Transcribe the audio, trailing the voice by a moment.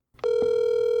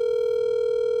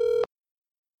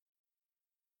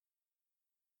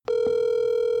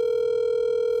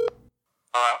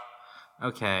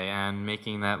Okay, and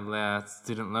making that last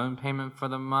student loan payment for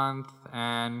the month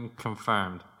and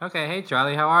confirmed. Okay, hey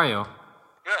Charlie, how are you?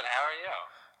 Good, how are you?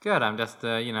 Good, I'm just,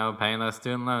 paying those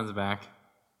student loans back.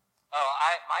 Oh,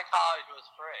 my college was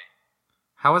free.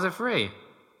 How was it free?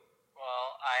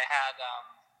 Well, I had,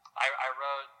 I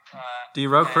rode, Do you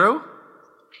row crew?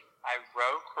 I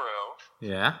rode crew.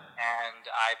 Yeah. And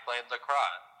I played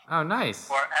lacrosse. Oh, nice.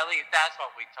 Or at least that's what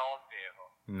we told people.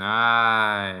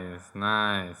 Nice.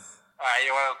 Alright,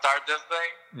 you want to start this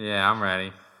thing? Yeah, I'm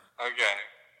ready. Okay.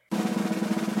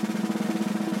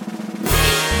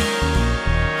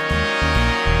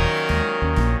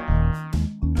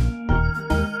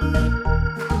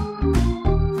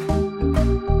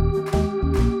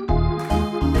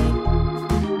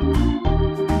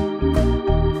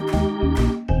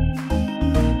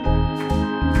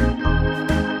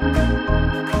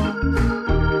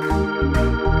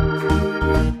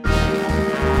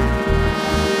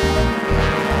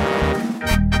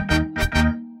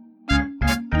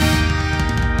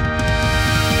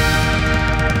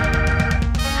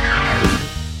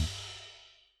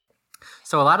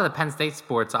 So a lot of the Penn State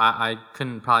sports I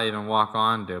couldn't probably even walk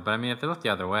on to, but I mean, if they look the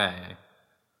other way.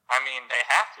 I mean, they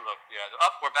have to look the other.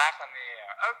 Oh, we're back on the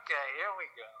air. Okay, here we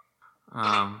go.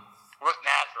 Look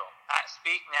natural.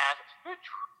 Speak natural.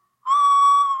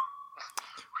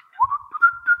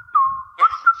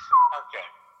 Okay.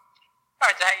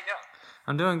 Alright, so how you doing?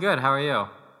 I'm doing good. How are you?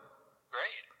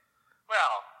 Great.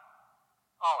 Well,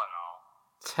 all in all.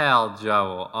 Tell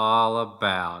Joel all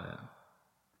about it.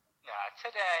 Yeah,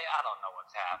 today, I don't know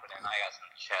what's happening. I got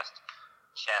some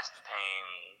chest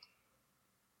pain.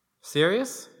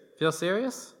 Serious? Feel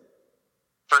serious?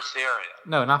 For serious.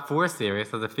 No, not for serious.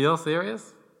 Does it feel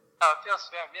serious? Oh, it feels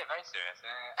very serious.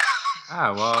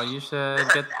 Oh, well, you should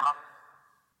get...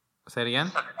 Say it again?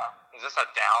 Is this a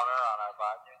downer on our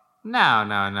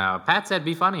podcast? No. Pat said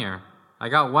be funnier. I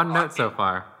got one note so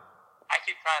far. I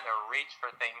keep trying to reach for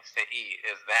things to eat.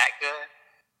 Is that good?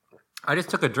 I just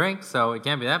took a drink, so it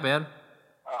can't be that bad.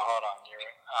 Oh, hold on.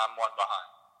 I'm one behind.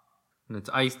 And it's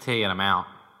iced tea and I'm out.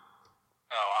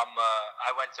 Oh,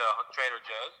 I went to Trader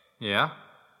Joe's. Yeah?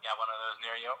 Got one of those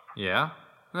near you? Yeah?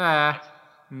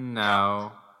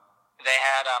 No. They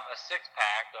had a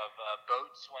 6-pack of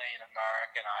Boatswain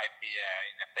American IPA,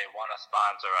 and if they want to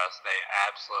sponsor us, they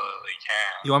absolutely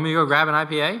can. You want me to go grab an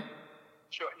IPA?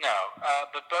 Sure. No,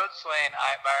 but Boatswain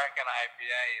American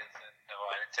IPA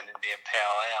it's an Indian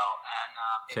Pale Ale, and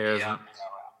Cheers.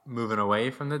 Moving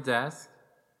away from the desk.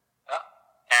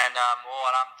 And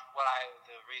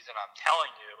the reason I'm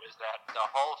telling you is that the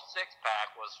whole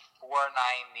 6-pack was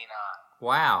 $4.99.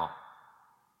 Wow.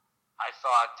 I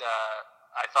thought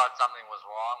something was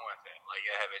wrong with it, like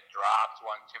it had been dropped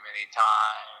one too many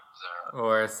times,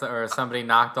 or somebody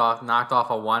knocked off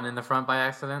a 1 in the front by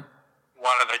accident.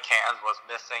 One of the cans was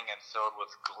missing and filled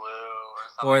with glue, or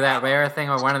something. Or that rare thing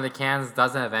where one of the cans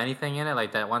doesn't have anything in it,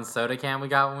 like that one soda can we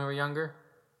got when we were younger.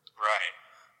 Right.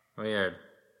 Weird.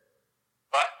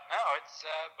 But no, it's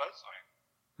Boatswain.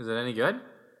 Is it any good?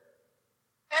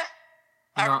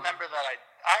 I remember that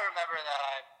I'm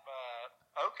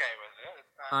okay with it.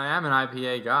 I am an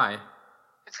IPA guy.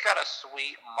 It's got a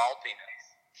sweet maltiness.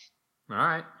 All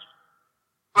right.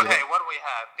 But hey, what do we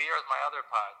have? Beer is my other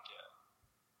podcast.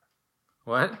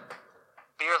 What?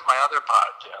 Beer is my other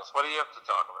podcast. What do you have to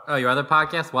talk about? Oh, your other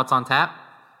podcast? What's on Tap?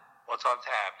 What's on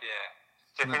Tap?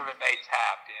 Yeah. To whom it may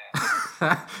tap.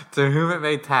 Yeah. To whom it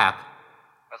may tap.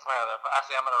 That's my other.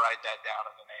 Actually, I'm gonna write that down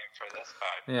as a name for this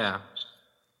podcast. Yeah.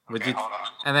 Hold on.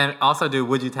 And then also do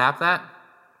Would You Tap That?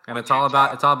 And it's all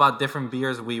about different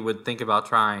beers we would think about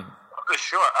trying.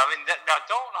 Sure. I mean, now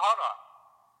don't hold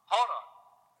on.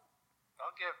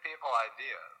 Don't give people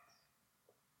ideas.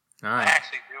 All right. I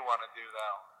actually do want to do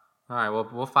that one. All right.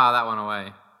 We'll file that one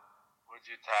away. Would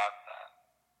you tap that?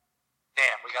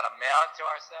 Damn, we gotta mail it to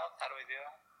ourselves. How do we do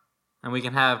that? And we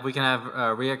can have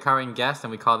reoccurring guests,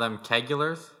 and we call them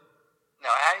kegulars. No,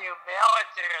 how do you mail it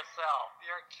to yourself?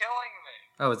 You're killing me.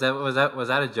 Oh, was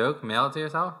that a joke? Mail it to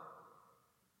yourself?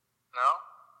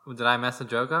 No. Did I mess the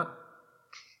joke up?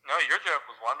 No, your joke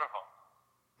was wonderful.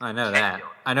 I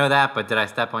know that, but did I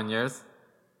step on yours?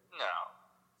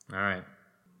 No. All right.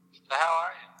 So how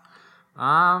are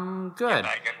you? Good.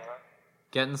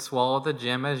 Getting swole at the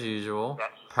gym as usual.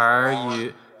 Per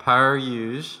usual.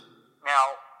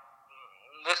 Now,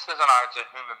 this isn't our To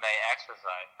Whom It May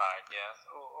Exercise podcast.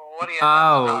 What do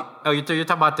you you're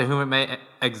talking about To Whom It May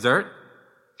Exert?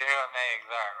 To Whom It May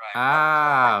Exert, right.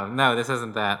 Oh, no, this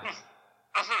isn't that.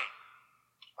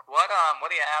 What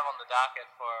do you have on the docket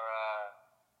for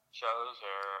shows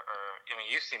or I mean,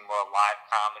 you see more live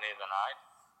comedy than I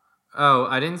do. Oh,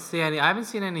 I didn't see any. I haven't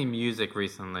seen any music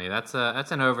recently. That's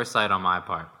an oversight on my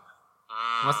part.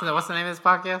 What's the name of this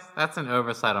podcast? That's an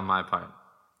oversight on my part.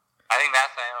 I think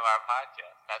that's the name of our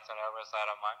podcast. That's an oversight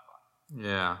on my part.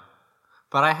 Yeah,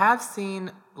 but I have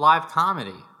seen live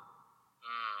comedy,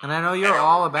 and I know you're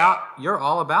all about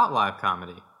live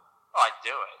comedy. Oh, I do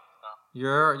it. So.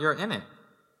 You're in it.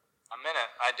 I'm in it.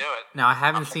 I do it. Now I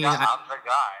haven't seen. I'm the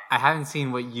guy. I haven't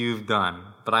seen what you've done,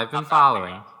 but I've been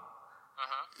following.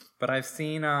 Mm-hmm. But I've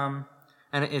seen and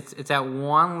it's at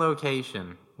one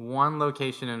location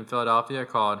in Philadelphia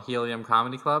called Helium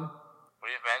Comedy Club.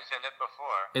 We've mentioned it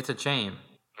before. It's a chain.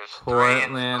 There's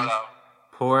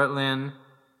Portland,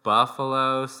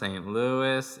 Buffalo, St.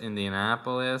 Louis,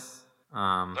 Indianapolis. They're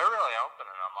really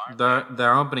opening them, aren't they?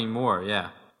 They're opening more, yeah.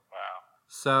 Wow.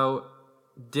 So,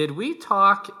 did we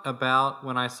talk about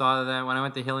when I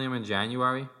went to Helium in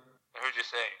January? Who'd you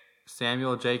see?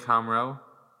 Samuel J. Comroe.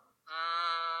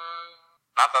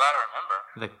 Not that I remember.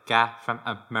 The guy from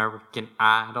American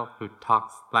Idol who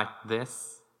talks like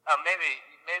this. Oh, maybe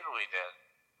we did.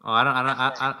 Oh, I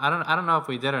don't know if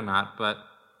we did or not, but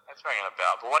it's ringing a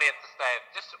bell. But what do you have to say?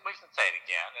 We can say it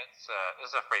again.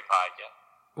 It's a free podcast.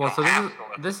 Well, so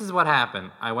this is what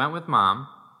happened. I went with Mom.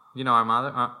 You know our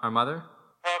mother. Oh boy,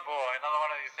 another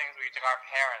one of these things we took our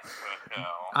parents to.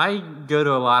 I go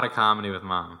to a lot of comedy with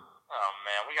Mom. Oh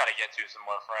man, we got to get you some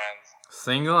more friends.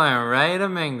 Single and ready to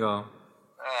mingle.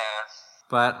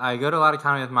 But I go to a lot of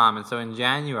comedy with Mom, and so in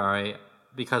January,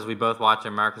 because we both watch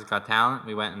America's Got Talent,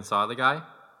 we went and saw the guy.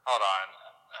 Hold on.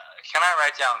 Can I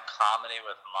write down comedy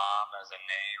with Mom as a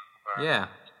name for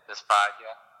this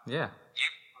podcast? Yeah.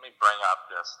 Let me bring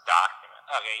up this document.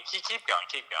 Okay, keep going.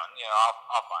 You know,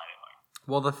 I'll find it later.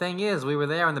 Well, the thing is, we were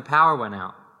there and the power went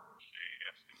out.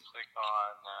 Click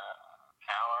on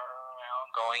power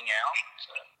going out.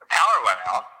 The power went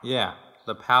out. Yeah,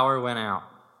 the power went out.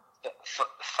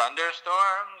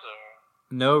 Thunderstorms or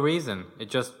no reason.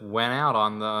 It just went out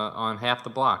on half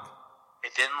the block.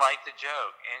 It didn't like the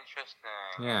joke.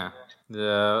 Interesting. Yeah.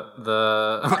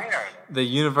 The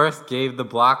universe gave the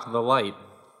block the light.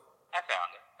 I found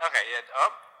it. Okay.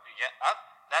 Yeah.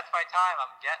 That's my time.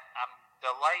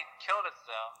 The light killed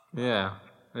itself.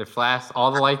 Yeah. It flashed.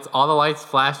 All the lights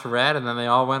flashed red, and then they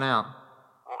all went out.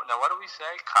 Well, now, what do we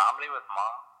say? Comedy with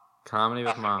Mom. Comedy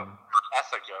with Mom.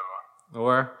 That's a good one.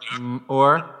 Or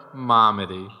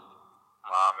Momedy.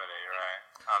 Momedy, right?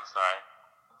 I'm sorry.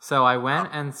 So I went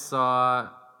and saw.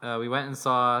 We went and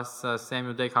saw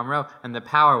Samuel J. Comroe, and the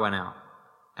power went out,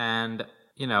 and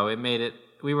it made it.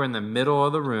 We were in the middle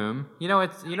of the room.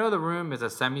 The room is a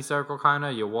semicircle kind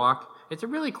of. You walk. It's a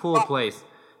really cool place.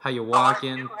 How you walk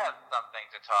in. I do have something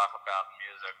to talk about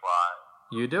music-wise.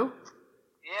 You do?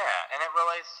 Yeah, and it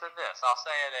relates to this. I'll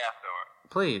say it afterward.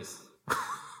 Please.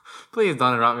 Please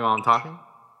don't interrupt me while I'm talking.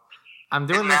 I'm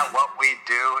doing Isn't that what we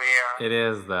do here? It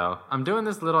is, though. I'm doing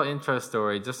this little intro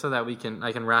story just so that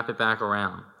I can wrap it back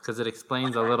around, because it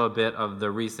explains a little bit of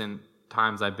the recent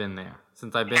times I've been there.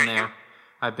 Since I've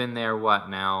been there, what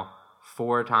now?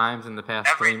 4 times in the past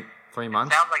three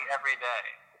months? It sounds like every day.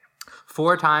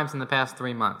 4 times in the past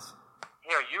 3 months.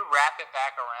 Here, you wrap it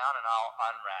back around and I'll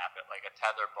unwrap it like a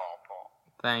tetherball pull.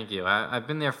 Thank you. I've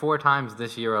been there 4 times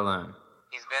this year alone.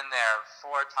 He's been there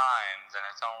 4 times and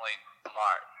it's only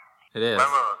March. It is.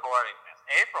 When we're recording this.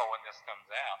 April when this comes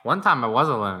out. One time I was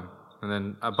alone. And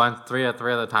then three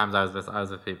other times I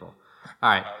was with people. All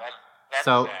right. That's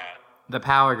so sad. The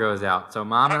power goes out. So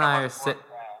Mom and I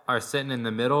are sitting in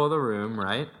the middle of the room,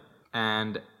 right?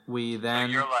 And we then.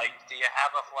 So you're like, do you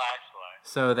have a flashlight?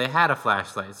 So they had a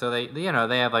flashlight. So they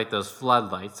have like those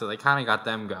floodlights. So they kind of got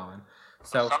them going.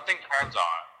 So something turns on.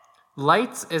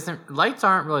 Lights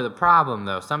aren't really the problem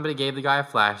though. Somebody gave the guy a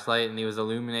flashlight and he was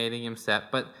illuminating him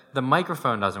set, but the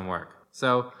microphone doesn't work.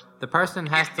 So the person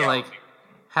has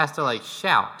to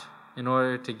shout in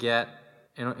order to get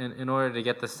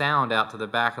the sound out to the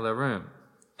back of the room.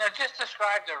 Now just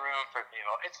describe the room for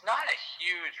people. It's not a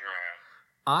huge room.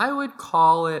 I would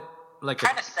call it like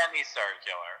kind of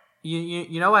semicircular.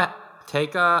 You know what?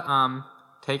 Take a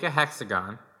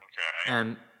hexagon. Okay.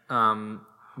 And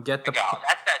get the.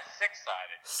 That's that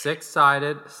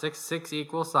 6-sided. 6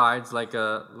 equal sides,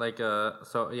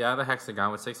 so you have a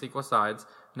hexagon with 6 equal sides.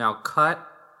 Now cut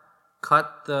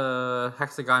the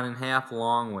hexagon in half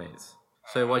long ways.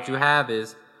 So what you have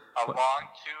is along 2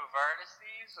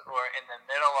 vertices, or in the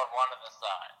middle of one of the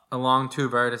sides. Along 2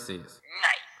 vertices.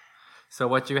 Nice. So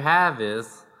what you have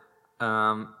is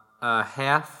a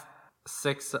half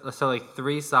 6. So like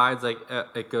 3 sides,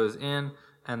 it goes in.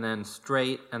 And then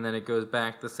straight, and then it goes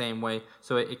back the same way.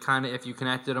 So it kind of, if you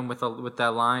connected them with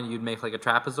that line, you'd make like a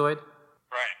trapezoid,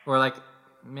 right? Or like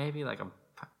maybe like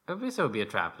At least it would be a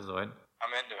trapezoid.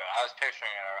 I'm into it. I was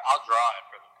picturing it. I'll draw it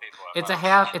for the people. It's a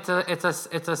half.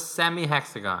 It's a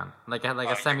semi-hexagon, like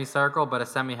a semicircle, but a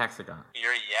semi-hexagon.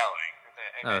 You're yelling.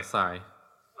 Okay. Oh, sorry. All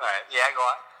right. Yeah, go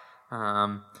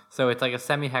on. So it's like a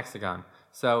semi-hexagon.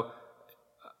 So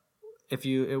if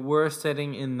we're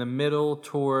sitting in the middle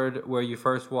toward where you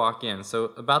first walk in. So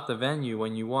about the venue,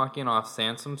 when you walk in off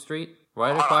Sansom Street,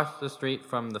 right across the street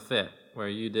from the Fit, where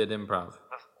you did improv.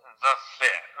 The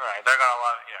Fit. Right. They're gonna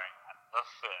love hearing that. The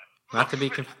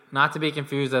Fit. Not to be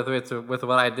confused with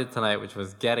what I did tonight, which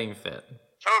was Getting Fit.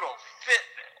 Total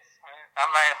Fitness.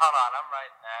 Hold on. I'm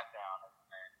writing that down.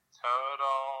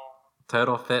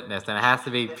 Total Fitness, and it has to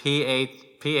be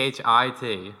PHIT.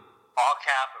 All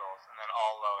capitals and then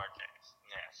all lowercase.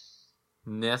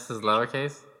 NIS is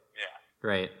lowercase? Yeah.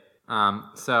 Great.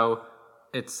 So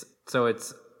it's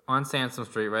on Sansom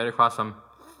Street, right across from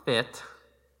Fit.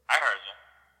 I heard you.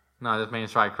 No, just making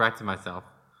sure I corrected myself.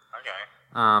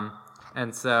 Okay.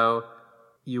 And so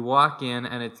you walk in,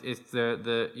 and it's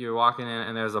you're walking in,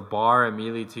 and there's a bar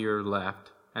immediately to your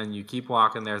left, and you keep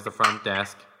walking. There's the front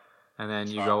desk, and then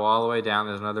you go all the way down.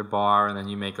 There's another bar, and then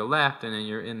you make a left, and then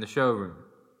you're in the showroom.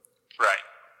 Right.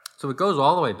 So it goes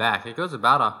all the way back. It goes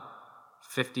about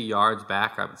 50 yards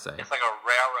back, I would say. It's like a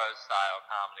railroad-style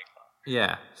comedy club.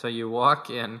 Yeah. So you walk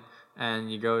in,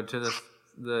 and you go to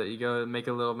you go make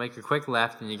a quick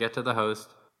left, and you get to the host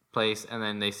place, and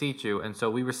then they seat you. And so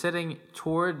we were sitting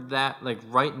toward that, like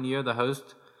right near the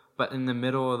host, but in the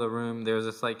middle of the room, there's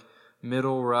this like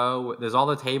middle row. There's all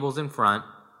the tables in front,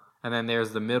 and then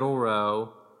there's the middle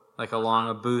row, like along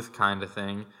a booth kind of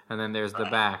thing, and then there's the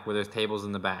back where there's tables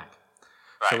in the back.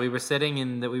 Right. So we were sitting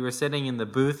in the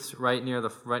booths right near the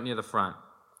front,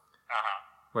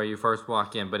 where you first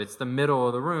walk in. But it's the middle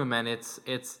of the room, and it's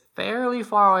fairly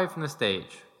far away from the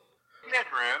stage.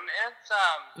 Mid-room, it's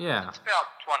it's about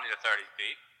 20 to 30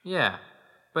 feet. Yeah,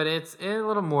 but it's a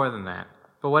little more than that.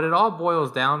 But what it all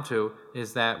boils down to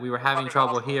is that we were having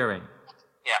trouble hearing.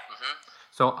 Yeah.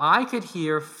 So I could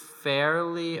hear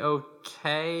fairly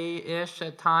okay-ish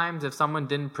at times if someone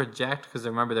didn't project, because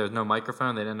remember there was no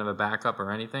microphone, they didn't have a backup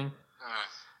or anything,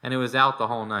 and it was out the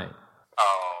whole night.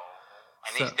 Oh,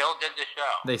 and they still did the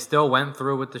show. They still went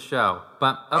through with the show,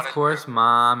 but of course,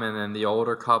 Mom and then the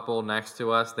older couple next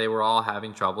to us, they were all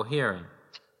having trouble hearing.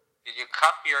 Did you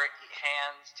cup your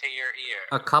hands to your ear?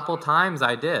 A couple times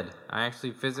I did. I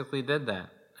actually physically did that,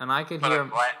 and I could hear.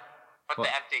 Put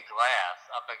the empty glass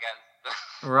up against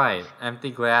the... Right,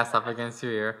 empty glass up against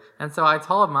your ear. And so I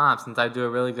told Mom, since I do a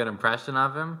really good impression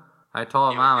of him, I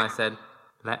told Mom, I said,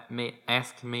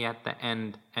 ask me at the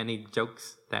end any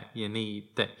jokes that you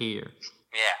need to hear.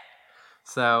 Yeah.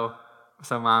 So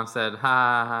Mom said, ha,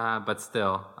 ha, ha, but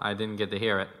still, I didn't get to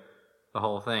hear it, the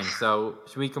whole thing. So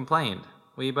we complained.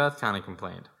 We both kind of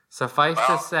complained. Suffice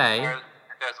to say...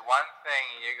 There's one thing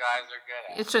you guys are good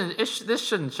at. This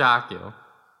shouldn't shock you.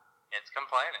 It's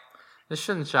complaining. This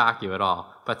shouldn't shock you at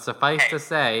all. But suffice to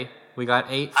say, we got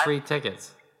 8 free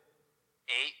tickets.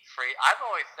 8 free? I've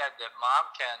always said that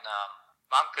Mom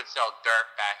could sell dirt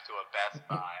back to a Best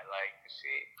Buy.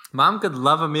 Mom could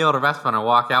love a meal at a restaurant and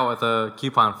walk out with a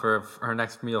coupon for her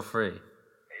next meal free.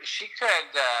 She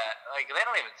could, they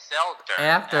don't even sell dirt.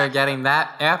 After getting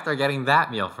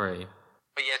that meal free.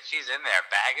 But yet she's in there,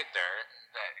 bag of dirt.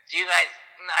 Do you guys,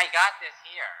 I got this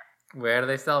here. Where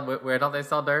don't they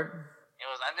sell dirt? It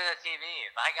was under the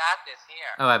TVs. I got this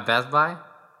here. Oh, at Best Buy?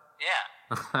 Yeah.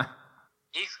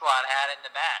 Geek Squad had it in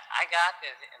the back. I got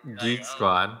this. Geek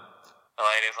Squad. The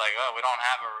lady's like, we don't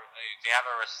have do you have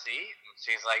a receipt? And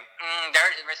she's like,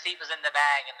 dirt. The receipt was in the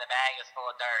bag, and the bag is full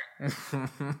of dirt.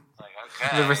 It's like,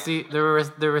 okay. The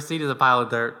receipt is a pile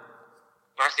of dirt.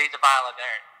 The receipt's a pile of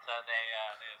dirt. So they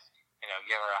just,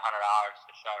 give her $100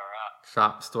 to shut her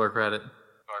up. Store credit.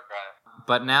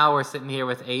 But now we're sitting here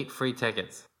with 8 free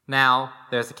tickets. Now,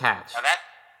 there's a catch. Now that's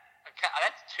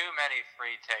too many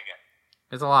free tickets.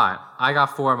 It's a lot. I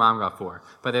got 4, Mom got 4.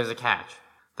 But there's a catch.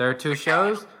 There are 2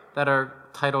 shows that are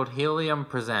titled Helium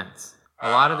Presents. A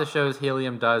lot of the shows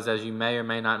Helium does, as you may or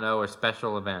may not know, are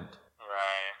special event.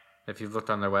 Right. If you've looked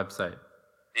on their website.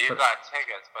 You've got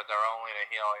tickets, but they're only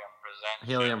the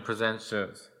Helium Presents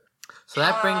shows. So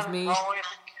that brings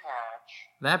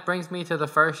me to the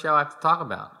first show I have to talk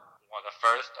about. Well, the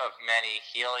first of many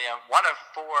one of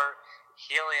 4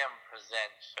 Helium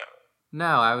Present shows.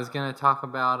 No, I was going to talk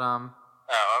about,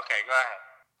 Oh, okay, go ahead.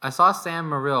 I saw Sam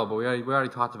Morrill, but we already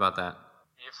talked about that.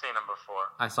 You've seen him before.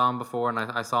 I saw him before, and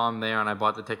I saw him there, and I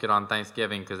bought the ticket on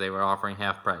Thanksgiving because they were offering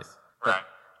half price. Right.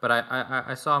 But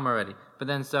I saw him already. But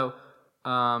then,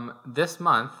 this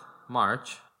month,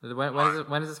 March,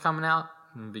 when is this coming out?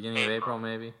 In the beginning of April,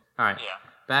 maybe? All right. Yeah.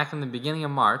 back in the beginning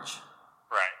of March.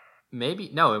 Right. Maybe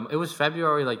no, it was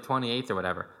February like 28th or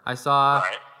whatever. I saw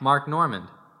Mark Normand.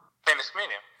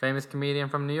 Famous comedian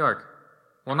from New York.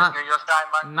 Well, not New York guy,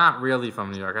 Mark? Not really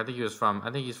from New York. I think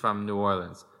he's from New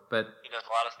Orleans. But he does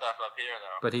a lot of stuff up here,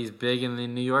 though. But he's big in the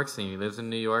New York scene. He lives in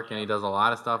New York, and he does a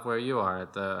lot of stuff where you are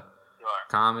at the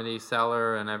Comedy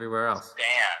Cellar and everywhere else.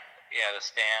 Stand. Yeah, the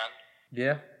Stand.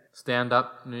 Yeah. Stand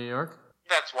Up New York.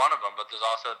 That's one of them, but there's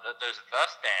also the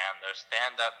Stand. There's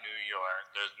Stand Up New York.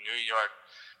 There's New York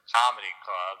Comedy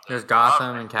Club. There's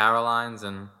Gotham and Caroline's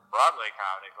and Broadway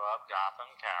Comedy Club,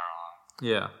 Gotham, Caroline.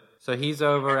 Yeah. So he's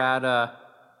over at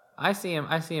I see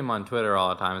him on Twitter all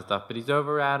the time and stuff, but he's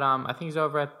over at I think he's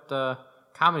over at the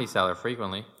Comedy Cellar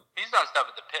frequently. He's done stuff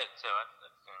at the Pit too.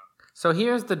 So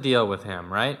here's the deal with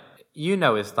him, right? You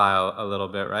know his style a little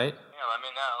bit, right? Yeah, let me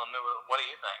know. What do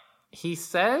you think? He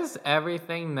says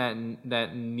everything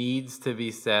that needs to be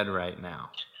said right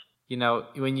now. You know,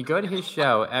 when you go to his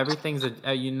show, everything's a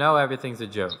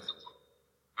joke.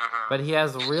 Mm-hmm. But he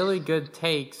has really good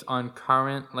takes on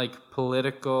current like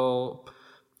political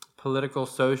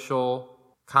social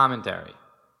commentary.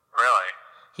 Really?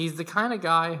 He's the kind of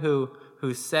guy who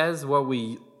says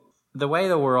the way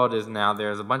the world is now,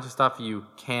 there's a bunch of stuff you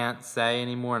can't say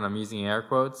anymore, and I'm using air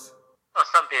quotes. Well,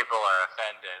 some people are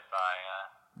offended by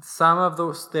some of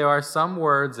those. There are some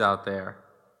words out there.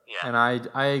 Yeah. And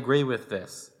I agree with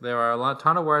this. There are a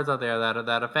ton of words out there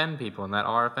that offend people and that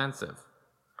are offensive.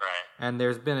 Right. And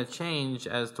there's been a change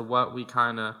as to what we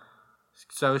kind of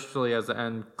socially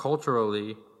and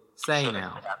culturally say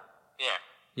now. Yeah.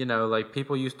 You know, like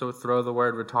people used to throw the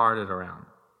word retarded around.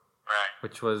 Right.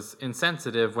 Which was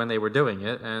insensitive when they were doing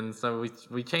it, and so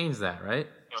we changed that, right?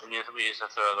 We used to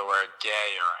throw the word gay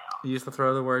around. We used to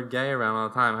throw the word gay around all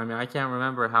the time. I mean, I can't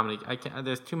remember how many.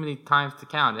 There's too many times to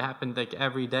count. It happened like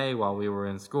every day while we were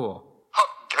in school.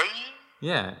 Gay?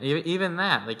 Yeah, even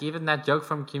that. Like even that joke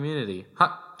from Community.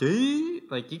 Gay?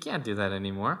 Like you can't do that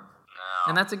anymore. No.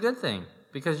 And that's a good thing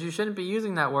because you shouldn't be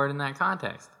using that word in that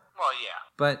context. Well, yeah.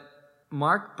 But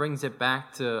Mark brings it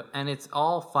back to, and it's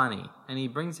all funny, and he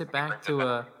brings it back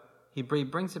to he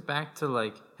brings it back to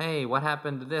like, hey, what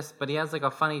happened to this? But he has like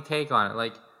a funny take on it,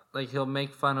 like he'll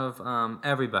make fun of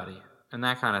everybody and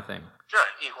that kind of thing. Sure,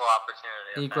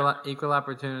 equal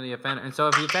opportunity offender. And so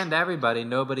if you offend everybody,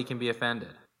 nobody can be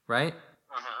offended, right?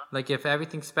 Mm-hmm. Like if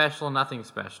everything's special, nothing's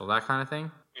special, that kind of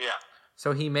thing. Yeah.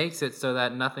 So he makes it so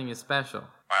that nothing is special,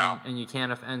 and you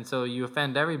can't, and so you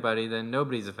offend everybody, then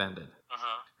nobody's offended.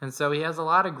 And so he has a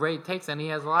lot of great takes, and he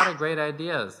has a lot of great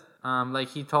ideas. Like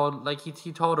he told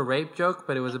a rape joke,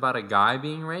 but it was about a guy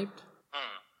being raped.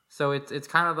 So it's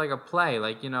kind of like a play.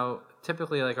 Like, you know,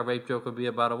 typically like a rape joke would be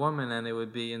about a woman, and it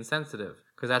would be insensitive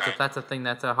because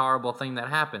that's a horrible thing that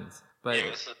happens. But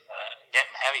this is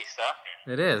getting heavy stuff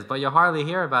here. It is, but you hardly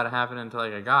hear about it happening to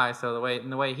like a guy. So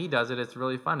the way he does it, it's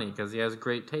really funny because he has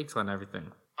great takes on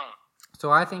everything. So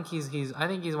I think he's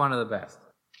one of the best.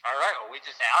 All right, well we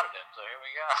just outed him, so here we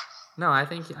go. No, I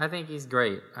think he's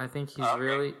great. I think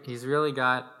he's really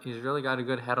got a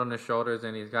good head on his shoulders,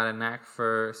 and he's got a knack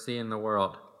for seeing the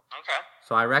world. Okay.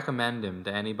 So I recommend him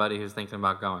to anybody who's thinking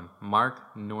about going. Mark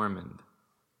Normand.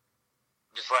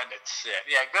 Just letting it sit.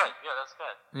 Yeah, good. Yeah, that's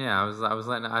good. Yeah, I was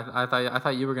letting. I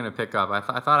thought you were gonna pick up. I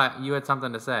thought you had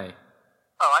something to say.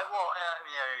 Oh,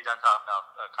 you're done talking about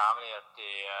comedy at the.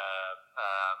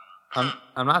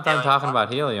 I'm not done talking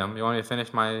about Helium. You want me to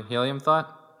finish my Helium thought?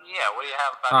 Yeah, what do you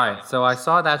have about All right, so I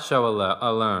saw that show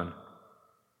alone.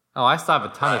 Oh, I still have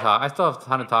a ton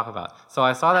to talk about. So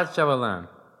I saw that show alone.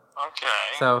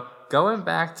 Okay. So going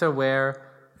back to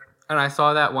and I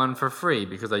saw that one for free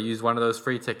because I used one of those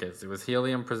free tickets. It was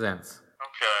Helium Presents.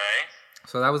 Okay.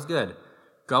 So that was good.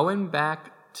 Going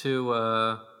back to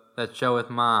that show with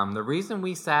Mom, the reason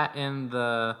we sat in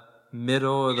the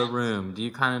middle of the room, do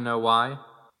you kind of know why?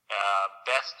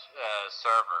 Best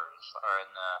servers are in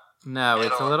the No,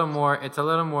 middle. It's a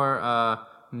little more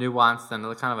nuanced and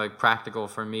kind of like practical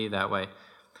for me that way.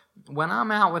 When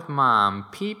I'm out with Mom,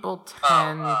 people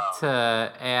tend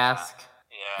to ask,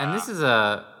 and this is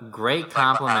a great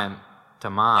compliment to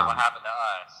Mom. What happened to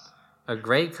us? A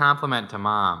great compliment to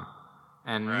Mom,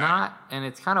 and and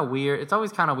it's kind of weird. It's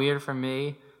always kind of weird for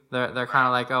me. They're kind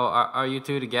of like, oh, are you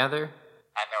two together?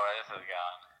 I know where this is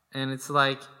going. And it's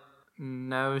like,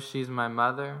 no, she's my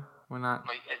mother. We're not.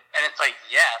 And it's like,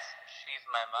 yes, she's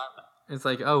my mother. It's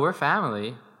like, oh, we're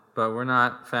family, but we're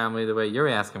not family the way you're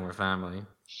asking we're family.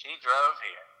 She drove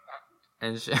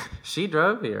here. And she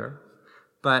drove here.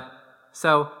 But,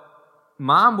 so,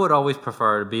 Mom would always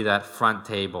prefer to be that front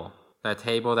table. That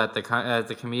table that the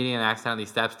comedian accidentally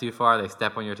steps too far, they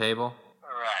step on your table.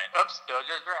 Right. Oops, spilled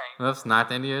your drink. Oops,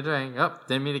 knocked into your drink. Oh,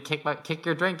 didn't mean to kick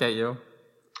your drink at you.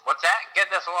 What's that? Get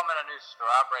this woman a new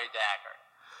strawberry dagger.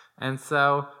 And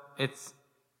so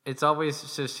it's always,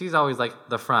 so she's always like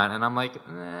the front, and I'm like,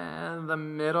 the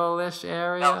middle-ish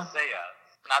area. They'll see us.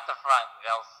 Not the front,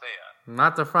 they'll see us.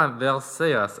 Not the front, they'll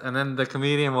see us, and then the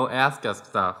comedian will ask us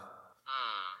stuff.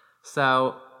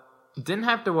 So, didn't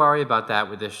have to worry about that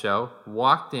with this show.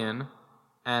 Walked in,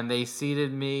 and they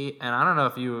seated me, and I don't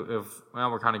know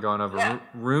well, we're kind of going over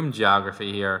room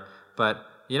geography here, but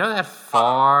you know that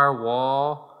far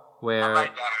wall where... I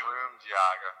like that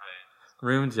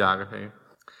room geography.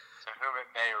 To whom it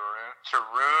may room. To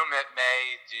room it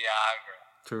may geography.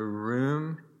 To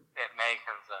room... It may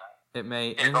concern. It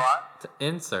may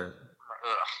insert.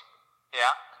 Ugh.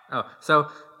 Yeah. Oh, so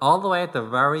all the way at the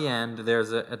very end, at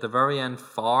the very end,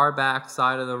 far back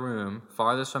side of the room,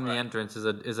 farthest from the entrance,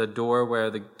 is a door where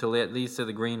leads to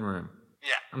the green room.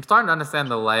 Yeah. I'm starting to understand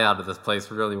the layout of this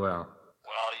place really well.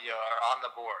 Well, you're on the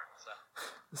board, so.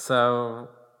 So.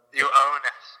 You own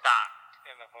stock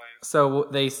in the place. So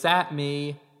they sat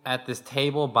me at this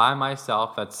table by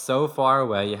myself that's so far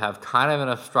away, you have kind of an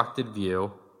obstructed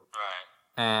view. Right.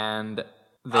 And I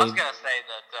was going to say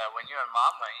that when you and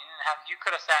Mom went, you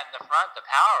could have sat in the front. The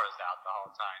power was out the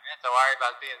whole time. You didn't have to worry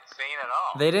about being seen at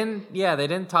all. They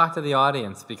didn't talk to the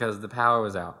audience because the power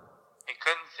was out. He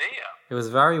couldn't see you. It was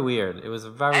very weird. It was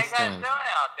very strange. How you guys doing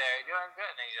out there? You doing good?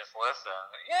 And he just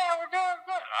listened. Yeah, we're doing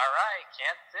good. All right,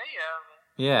 can't see you.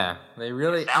 Yeah, they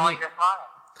really... You sound like you're fine.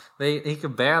 They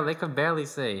could barely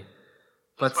see.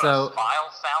 But that's what a smile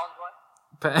sounds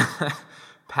like?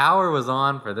 Power was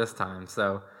on for this time,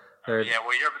 so... Yeah,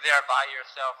 well, you're there by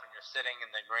yourself and you're sitting in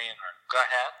the green room. Go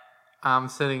ahead. I'm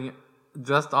sitting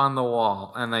just on the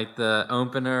wall, and like the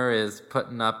opener is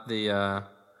putting up the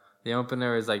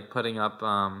opener is like putting up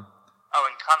and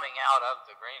coming out of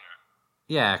the green room.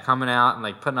 Yeah, coming out and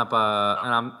like putting up putting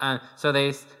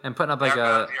up like there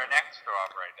goes your next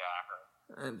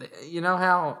strawberry dagger. You know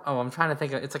how? Oh, I'm trying to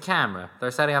think of. It's a camera.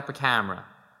 They're setting up a camera,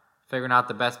 figuring out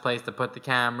the best place to put the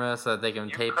camera so that they can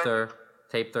tape their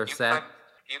set.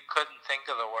 You couldn't think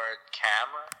of the word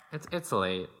camera? It's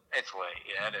late. It's late.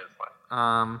 Yeah, it is late. Hey,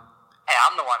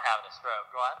 I'm the one having a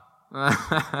stroke. Go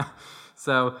ahead.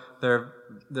 So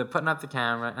they're putting up the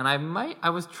camera, and I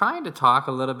was trying to talk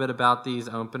a little bit about these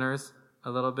openers a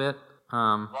little bit.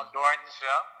 Well, during the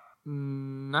show?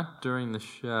 Not during the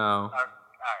show. All right,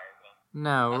 then.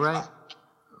 No, right.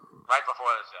 Right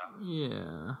before the show.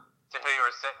 Yeah. So who you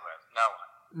were sitting with? No one.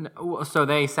 No, so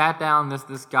they sat down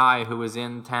this guy who was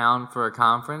in town for a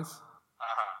conference.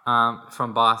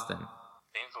 From Boston.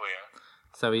 Seems weird.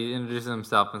 So he introduces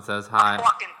himself and says hi. A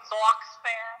fucking Sox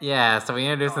fan? Yeah, so he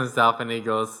introduced himself and he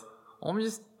goes,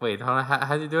 wait, hold on,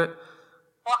 how do you do it?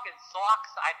 Fucking Sox?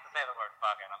 I have to say the word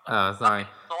fucking. Oh, sorry.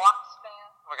 Sox fan?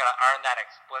 We're gonna earn that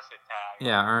explicit tag.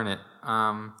 Yeah, earn it.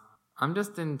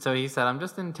 So he said, I'm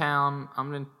just in town.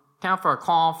 I'm in town for a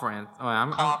conference. Oh,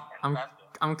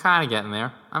 I'm kind of getting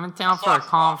there. I'm in town for a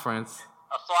conference.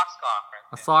 A Sox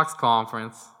conference. A Sox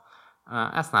conference.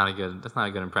 That's not a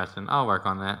good impression. I'll work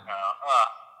on that.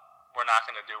 We're not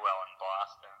going to do well in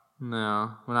Boston.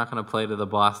 No, we're not going to play to the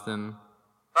Boston.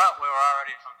 But we were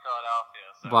already from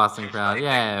Philadelphia. So Boston crowd.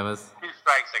 Yeah, it was. 2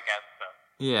 strikes against them.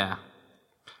 Yeah.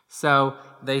 So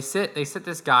they sit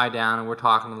this guy down and we're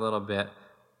talking a little bit.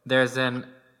 There's an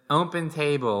open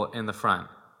table in the front.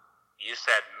 You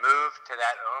said move to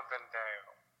that open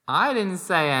table. I didn't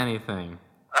say anything.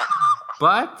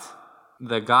 But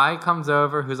the guy comes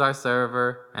over, who's our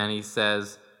server, and he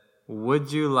says,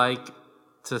 would you like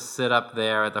to sit up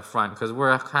there at the front? Because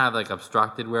we're kind of like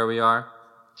obstructed where we are.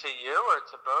 To you or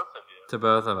to both of you? To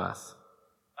both of us.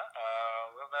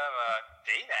 We'll have a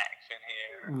date action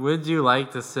here. Would you like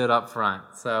to sit up front?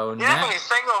 So yeah, he's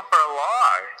single for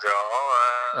long,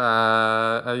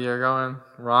 Joe. You're going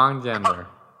wrong gender.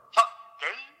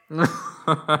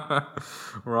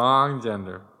 Wrong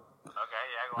gender. Okay,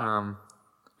 yeah, go on.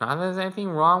 Not that there's anything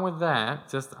wrong with that.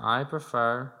 Just I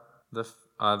prefer the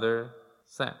other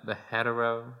sex, the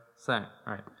hetero sex.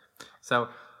 All right. So.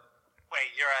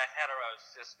 Wait, you're a hetero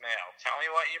cis male. Tell me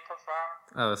what you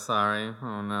prefer. Oh, sorry.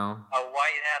 Oh no. A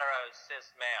white hetero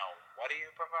cis male. What do you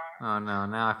prefer? Oh no.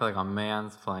 Now I feel like I'm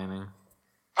mansplaining.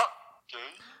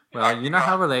 Okay. Well, you know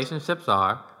how relationships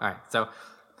are. All right.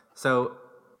 So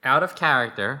out of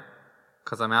character,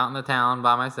 because I'm out in the town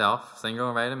by myself, single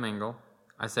and ready to mingle.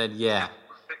 I said, yeah.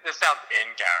 This sounds in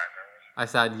character. I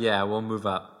said, yeah, we'll move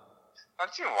up.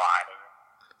 Don't you lie to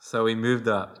me. So we moved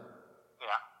up.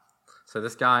 Yeah. So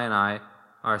this guy and I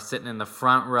are sitting in the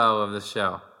front row of the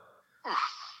show.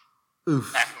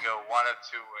 Oof. That can go one of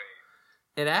 2 ways.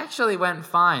 It actually went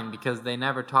fine because they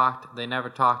never talked. They never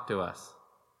talked to us,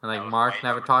 and like Mark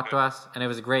never talked to us, and it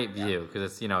was a great view because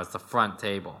it's it's the front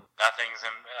table. Nothing's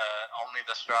only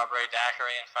the strawberry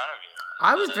daiquiri in front of you.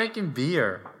 I was drinking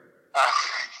beer.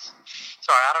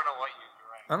 Sorry, I don't know what you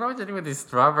drank. I don't know what you're doing with these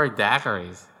strawberry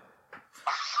daiquiris.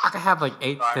 I could have like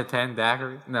 8 to 10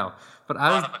 daiquiris. No, but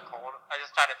I was trying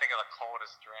to think of the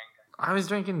coldest drink. I was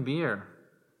drinking beer.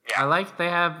 Yeah. I like they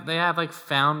have like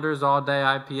Founders All Day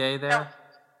IPA there. Now,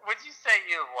 would you say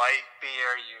you like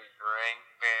beer? You drink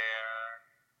beer?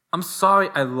 I'm sorry.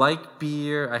 I like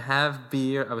beer. I have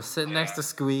beer. I was sitting next to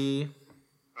Squee.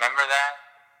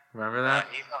 Remember that?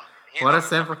 What a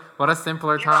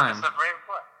simpler time.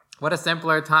 What a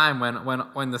simpler time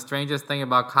when the strangest thing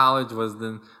about college was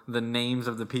the names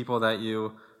of the people that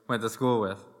you went to school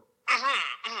with.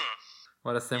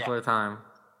 What a simpler time.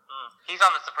 He's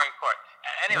on the Supreme Court.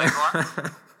 Anyway, go on.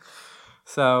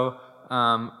 So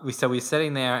we were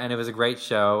sitting there, and it was a great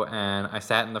show, and I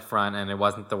sat in the front, and it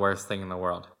wasn't the worst thing in the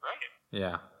world. Great.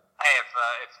 Yeah. Hey, if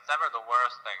it's never the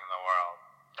worst thing in the world,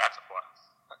 that's a plus.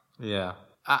 Yeah.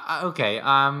 Okay.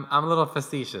 I'm a little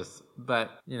facetious, but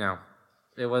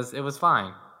it was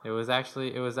fine. I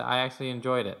actually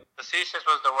enjoyed it. Facetious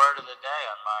was the word of the day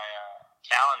on my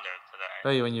calendar today.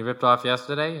 Oh, when you ripped off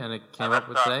yesterday, and it came up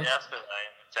with today. Yesterday,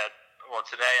 and it said, well,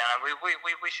 today, and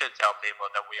we should tell people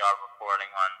that we are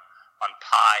recording on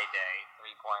Pi Day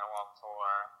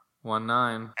 3.14.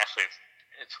 19. Actually,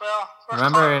 it's well.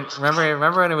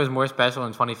 Remember when it was more special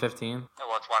in 2015?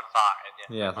 Well, it's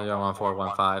 15. Yeah,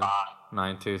 3.1415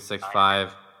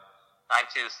 9265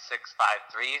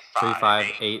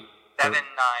 358 797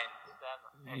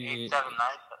 879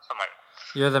 something like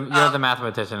that. You're the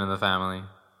mathematician in the family.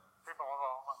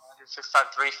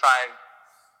 6535.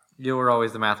 You were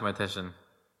always the mathematician.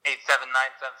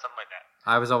 8797, something like that.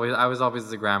 I was always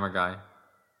the grammar guy.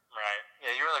 Right.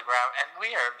 Yeah, you were the grammar, and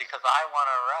weird because I want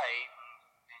to write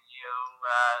and you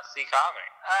see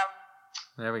comedy.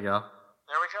 There we go.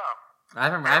 I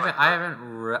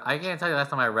can't tell you the last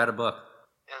time I read a book.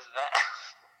 Is that?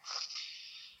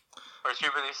 We're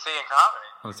too busy seeing comedy.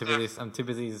 I'm too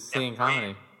busy seeing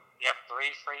comedy. You have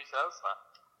 3 free shows left.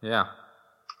 Yeah.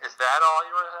 Is that all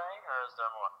you were saying, or is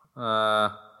there more?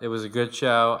 It was a good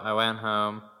show. I went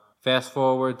home. Fast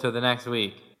forward to the next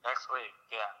week. Next week,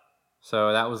 yeah.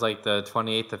 So that was like the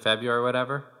 28th of February or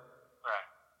whatever. Right.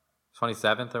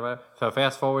 27th or whatever. So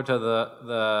fast forward to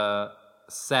the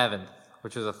 7th,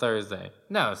 which was a Thursday.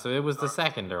 No, so it was the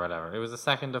 2nd or whatever. It was the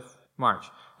 2nd of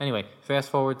March. Anyway, fast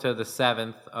forward to the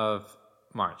 7th of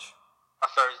March. A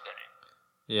Thursday.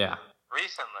 Yeah.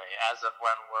 Recently, as of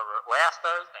when we're last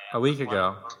Thursday. A week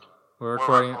ago. We're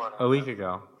recording a week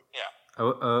ago. Yeah.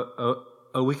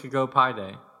 A week ago Pi Day.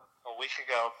 A week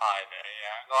ago Pi Day,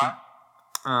 yeah.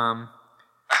 Go on.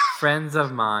 Friends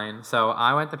of mine. So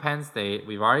I went to Penn State.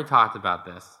 We've already talked about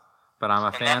this, but I'm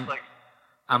a fan.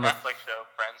 Netflix show,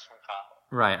 Friends from College.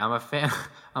 Right.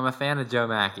 I'm a fan of Joe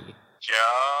Mackey.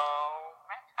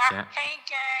 Yeah. Hey,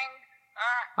 gang.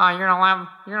 Oh, you're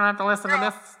gonna have to listen to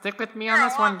this. Stick with me on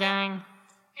this one, gang.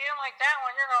 You don't like that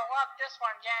one, you're gonna love this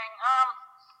one, gang.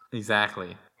 Exactly.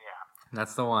 Yeah.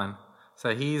 That's the one.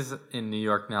 So he's in New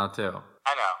York now too.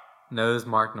 I know. Knows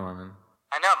Mark Norman.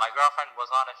 I know. My girlfriend was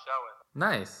on a show with him.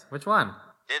 Nice. Which one?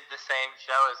 Did the same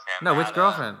show as him. No, which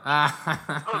girlfriend?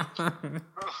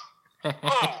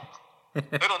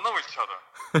 They don't know each other.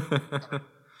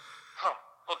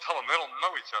 Don't tell them they don't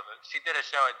know each other. She did a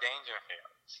show at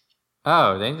Dangerfields.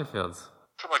 Oh, Dangerfields.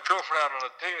 Took my girlfriend out on a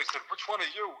date. I said, which one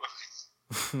are you?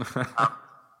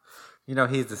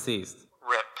 He's deceased.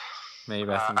 Rip. May he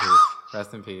rest in peace.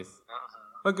 Rest in peace.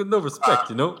 I get no respect,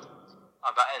 Instead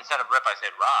of Rip, I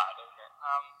said Rod.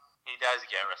 He does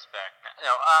get respect.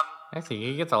 Actually,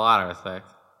 he gets a lot of respect.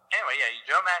 Anyway, yeah,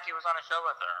 Joe Mackey was on a show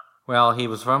with her. Well, he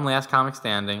was from Last Comic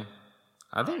Standing.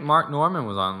 I think Mark Norman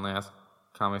was on Last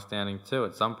Comic Standing too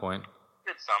at some point.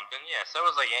 Did something, yeah. So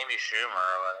was like Amy Schumer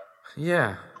or whatever.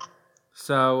 Yeah.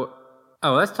 So,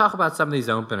 let's talk about some of these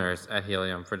openers at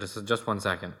Helium for just 1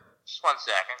 second. Just 1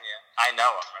 second, yeah. I know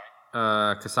him,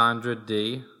 right? Cassandra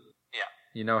D. Yeah.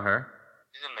 You know her?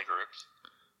 She's in the groups.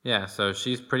 Yeah, so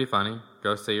she's pretty funny.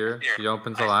 Go see her. She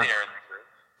opens a lot. lot. I see her in the group.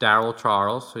 Daryl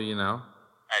Charles, who you know.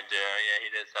 I do, yeah. He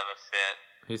does have a fit.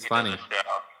 He's funny.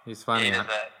 He's funny. Yeah,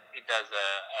 he does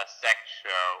a sex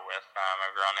show with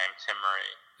a girl named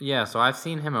Timmery. Yeah, so I've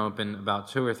seen him open about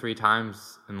 2 or 3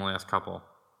 times in the last couple.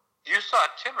 You saw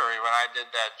Timmery when I did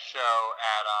that show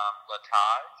at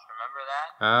Latage. Remember that?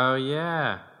 Oh,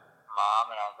 yeah. Mom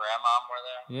and our grandmom were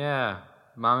there. Yeah,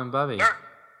 Mom and Bubby.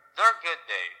 They're good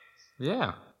dates.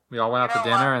 Yeah. We all went out to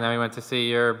dinner, and then we went to see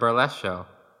your burlesque show.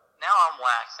 Now I'm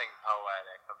waxing poetic.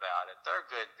 about it. They're a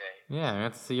good date. Yeah, I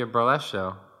got to see your burlesque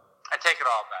show. I take it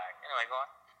all back. Anyway, go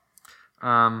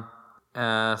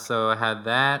on. So I had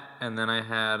that, and then I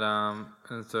had,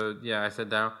 and so, yeah, I said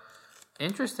down.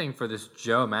 Interesting for this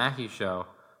Joe Mackey show.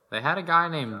 They had a guy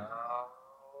named...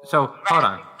 So, hold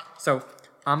on. So,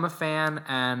 I'm a fan,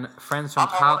 and friends from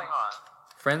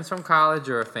college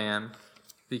are a fan,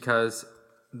 because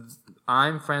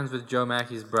I'm friends with Joe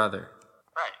Mackey's brother.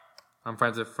 Right. I'm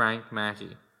friends with Frank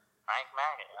Mackey. Frank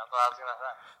Mackey. That's what I was going to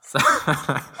say. So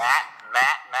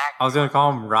Matt Mackey. I was going to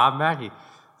call him Rob Mackey.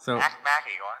 So Mac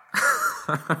Mackey, go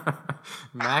on.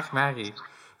 Mac Mackey.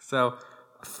 So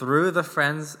through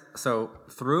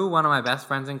one of my best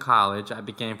friends in college, I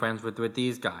became friends with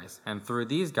these guys, and through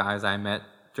these guys, I met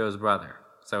Joe's brother.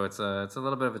 So it's a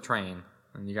little bit of a train,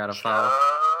 and you got to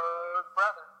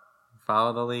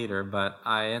follow the leader. But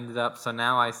I ended up, so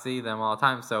now I see them all the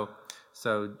time. So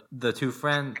the two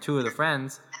of the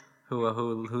friends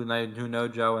who know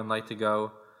Joe and like to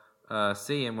go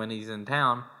see him when he's in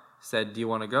town said, "Do you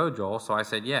want to go, Joel?" So I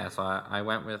said, "Yeah." So I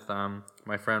went with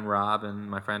my friend Rob and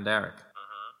my friend Derek.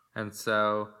 And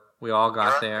so we all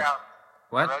got there.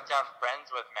 What? I wrote down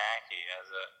Friends with Mackey as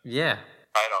a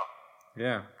title.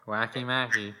 Yeah. Wacky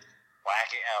Mackey.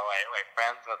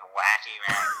 Friends with Wacky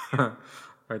Mackey.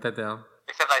 Write that down.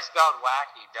 Except I spelled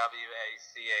wacky,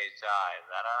 W-A-C-H-I. Is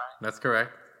that alright? That's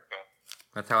correct. Okay.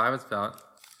 That's how I would spell it.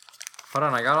 Hold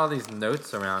on, I got all these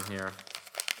notes around here.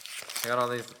 I got all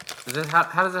these.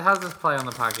 How does this play on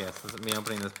the podcast? Is it me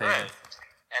opening this page? Right.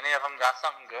 Any of them got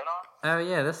something good on? Oh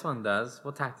yeah, this one does.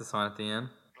 We'll tack this on at the end.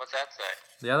 What's that say?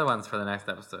 The other one's for the next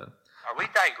episode. Are we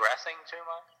digressing too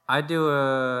much? I do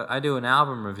an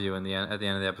album review at the end of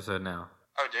the episode now.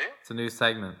 Oh, do you? It's a new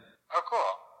segment. Oh, cool.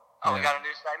 Oh, we got a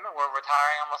new segment? We're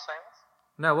retiring almost famous?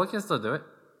 No, we can still do it.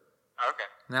 Okay.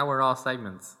 Now we're all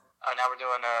segments. Oh, now we're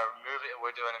doing a movie.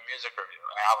 We're doing a music review,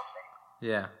 an album thing.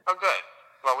 Yeah. Oh, good.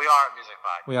 Well, we are a music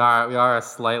podcast. We are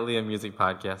slightly a music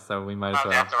podcast, so we might as well.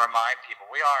 We have to remind people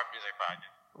we are a music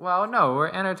podcast. Well, no, we're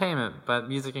entertainment, but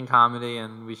music and comedy,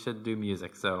 and we should do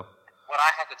music. So. What I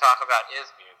have to talk about is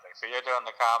music. So you're doing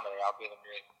the comedy, I'll be the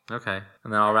music. Okay,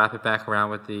 and then I'll wrap it back around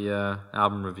with the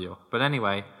album review. But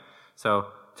anyway, so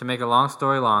to make a long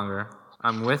story longer,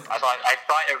 I'm with. I thought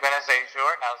you were gonna say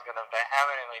short, and I was gonna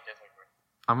vehemently disagree.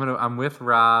 I'm with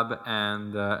Rob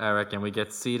and Eric, and we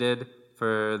get seated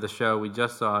for the show we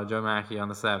just saw, Joe Mackey on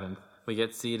the 7th. We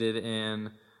get seated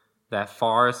in that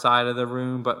far side of the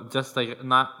room, but just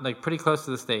not pretty close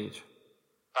to the stage.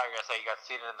 I thought you were gonna say you got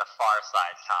seated in the far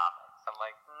side comics. I'm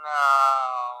like,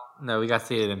 no. No, we got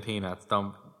seated in Peanuts.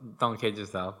 Don't kid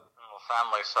yourself.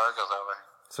 Family circus over here.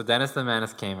 So Dennis the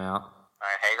Menace came out.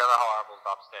 Alright, Hagar the Horrible's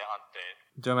upstate on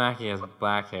stage. Joe Mackey has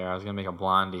black hair. I was gonna make a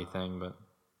blondie thing, but.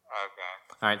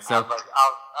 Okay. All right, so. I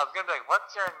was gonna be like,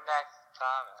 what's your next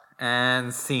comment?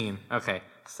 And scene. Okay,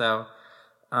 so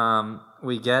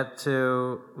we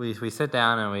sit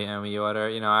down and we order.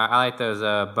 You know, I like those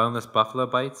boneless buffalo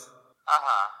bites.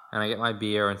 And I get my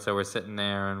beer, and so we're sitting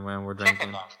there and when we're drinking.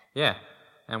 Chicken nuggets. Yeah,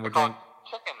 and we're drinking.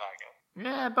 Chicken nuggets.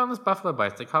 Yeah, boneless buffalo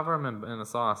bites. They cover them in the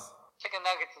sauce. Chicken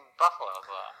nuggets and buffalo as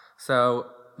well. So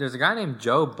there's a guy named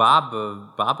Joe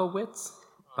Bobowitz.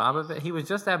 He was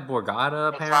just at Borgata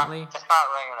apparently. It's not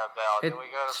ringing a bell. Did we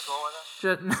go to school with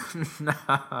him?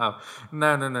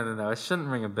 No. It shouldn't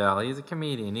ring a bell. He's a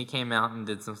comedian. He came out and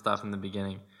did some stuff in the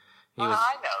beginning. I know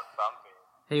something.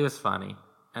 He was funny.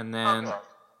 And then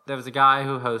there was a guy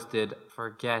who hosted.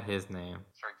 Forget his name.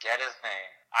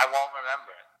 I won't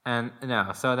remember it. And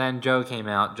no. So then Joe came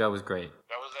out. Joe was great.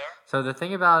 Joe was there? So the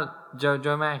thing about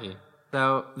Joe Mackey.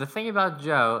 So the thing about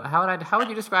Joe, how would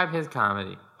you describe his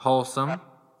comedy? Wholesome.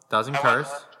 Doesn't curse.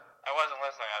 I wasn't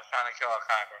listening. I was trying to kill a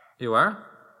cocker. You were?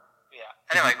 Yeah.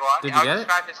 Anyway, go on. Did you get it?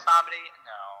 Describe his comedy?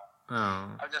 No.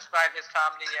 Oh. I would describe his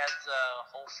comedy as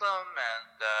wholesome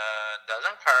and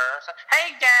doesn't curse.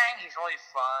 Hey, gang! He's really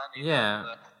fun.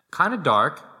 Yeah. Kind of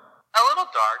dark. A little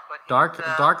dark, but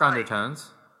dark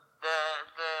undertones. The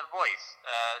voice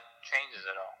changes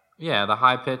it all. Yeah, the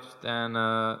high pitched and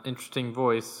interesting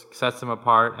voice sets him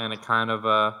apart, and it kind of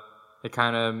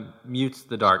mutes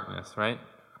the darkness, right?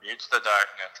 Mutes the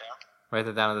darkness, yeah. Write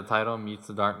that down as the title, Mutes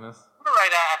the Darkness. I'm going to write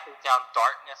down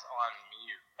Darkness on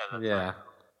Mute as a title.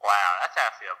 Wow, that's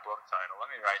actually a book title. Let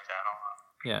me write that on.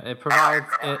 Yeah, it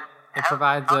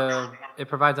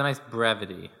provides a nice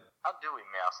brevity. How do we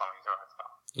mail something to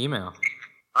ourselves? Email.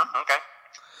 Okay.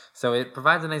 So it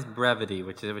provides a nice brevity,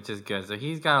 which is good. So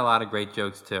he's got a lot of great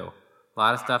jokes too. A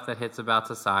lot of stuff that hits about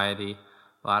society.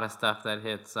 A lot of stuff that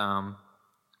hits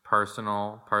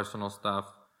personal stuff.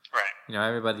 Right. You know,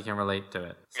 everybody can relate to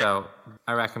it. So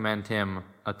I recommend him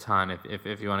a ton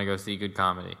if you want to go see good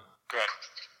comedy. Good.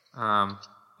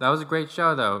 That was a great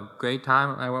show, though. Great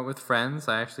time. I went with friends.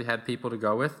 I actually had people to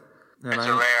go with. And it's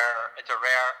a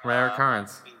rare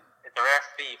occurrence. It's a rare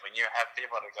feat when you have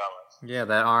people to go with. Yeah,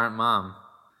 that aren't mom.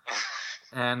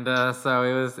 And so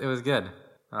it was good.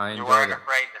 I enjoyed it. You weren't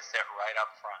afraid to sit right up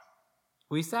front.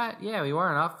 We sat. Yeah, we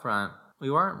weren't up front.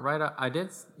 We weren't right up.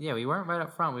 We weren't right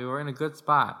up front. We were in a good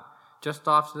spot, just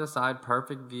off to the side,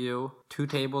 perfect view, 2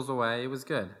 tables away. It was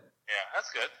good. Yeah,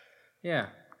 that's good. Yeah.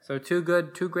 So 2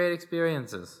 great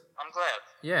experiences. I'm glad.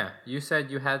 Yeah, you said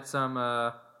you had some.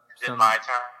 Is it my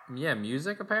turn? Yeah,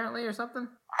 music apparently or something.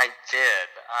 I did.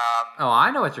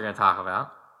 I know what you're gonna talk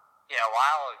about. Yeah, a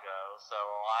while ago.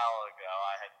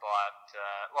 I had bought.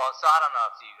 So I don't know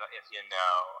if you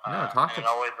know. No,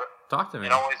 talk to me.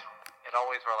 It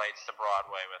always relates to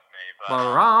Broadway with me.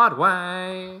 But,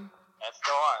 Broadway. That's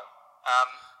the one.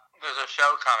 There's a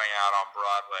show coming out on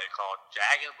Broadway called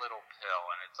Jagged Little Pill,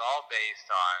 and it's all based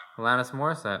on Alanis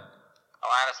Morissette's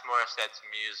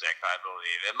music, I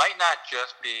believe. It might not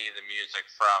just be the music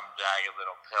from Jagged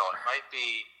Little Pill. It might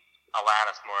be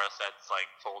Alanis Morissette's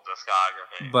full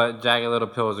discography. But Jagged Little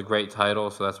Pill is a great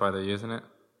title, so that's why they're using it.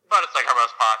 But it's her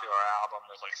most popular album.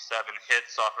 There's 7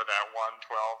 hits off of that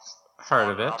 112.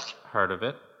 Heard of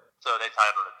it. So they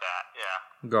titled it that.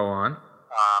 Yeah. Go on.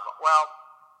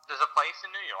 There's a place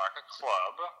in New York, a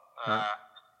club.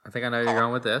 I think I know you're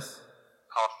going with this.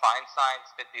 Called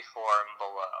Feinstein's 54 and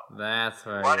Below. That's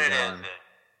right. What it is,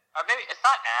 maybe it's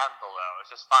not and below. It's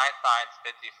just Feinstein's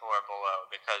 54 Below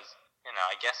because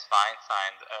I guess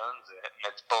Feinstein's owns it,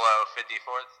 and it's below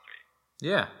 54th Street.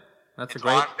 Yeah, that's it's a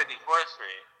great. On 54th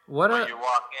Street. You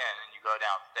walk in and you go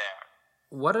downstairs.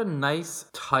 What a nice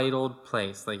titled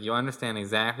place. You understand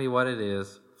exactly what it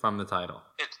is from the title.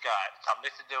 It's got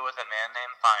something to do with a man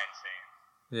named Feinstein.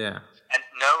 Yeah. And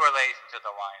no relation to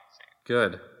the Weinstein.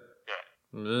 Good.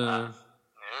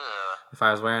 If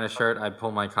I was wearing a shirt, I'd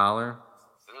pull my collar.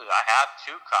 I have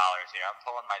 2 collars here. I'm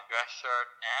pulling my dress shirt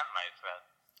and my dress.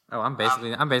 Oh, I'm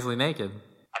basically naked.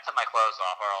 I took my clothes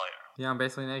off earlier. Yeah, I'm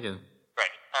basically naked.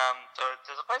 Great. So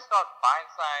there's a place called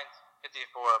Feinstein's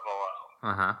 54 Below.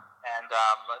 Uh-huh. And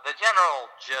the general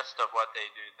gist of what they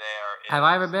do there is... Have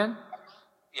I ever been?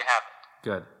 You haven't.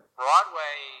 Good.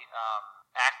 Broadway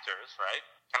actors, right,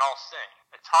 can all sing.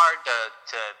 It's hard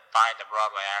to find a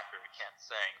Broadway actor who can't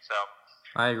sing. So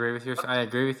I agree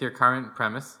with your current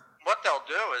premise. What they'll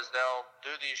do is they'll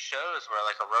do these shows where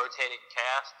a rotating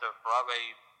cast of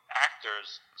Broadway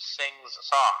actors sings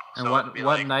songs. And so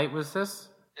what night was this?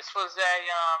 This was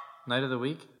a night of the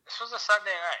week? This was a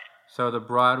Sunday night. So the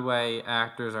Broadway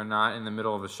actors are not in the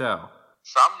middle of a show.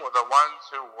 Some were the ones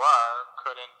who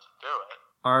couldn't do it.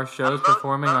 Are shows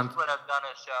performing on... Most would have done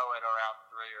a show at around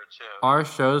 3 or 2. Are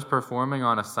shows performing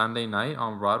on a Sunday night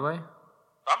on Broadway?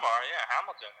 Some are, yeah.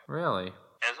 Hamilton. Really?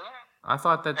 Isn't it? I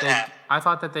thought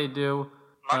that they do...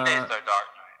 Monday's their dark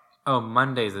night. Oh,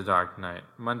 Monday's the dark night.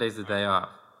 Monday's the day off.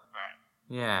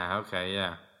 Right. Yeah, okay,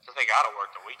 yeah. Because they gotta work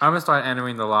the weekend. I'm gonna start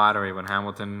entering the lottery when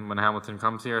Hamilton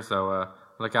comes here, so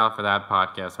look out for that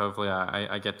podcast. Hopefully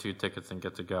I get 2 tickets and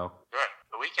get to go. Good.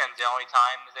 The weekend's the only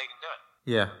time they can do it.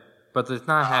 Yeah. But it's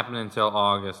not happening until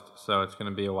August, so it's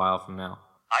going to be a while from now.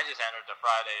 I just entered the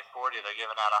Friday 40. They're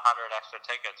giving out 100 extra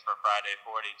tickets for Friday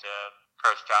 40 to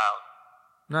Cursed Child.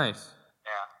 Nice.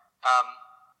 Yeah.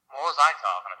 What was I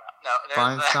talking about? No,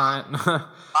 there's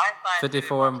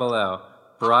 54 and Below.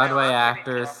 Broadway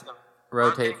actors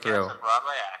rotate through.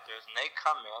 Broadway actors, and they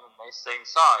come in and they sing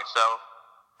songs. So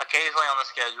occasionally on the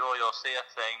schedule, you'll see a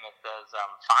thing that says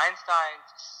Feinstein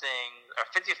sings, or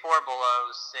 54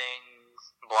 Below sings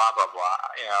blah, blah,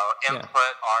 blah.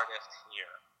 Input artist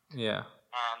here. Yeah.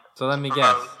 And so let me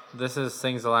guess. This is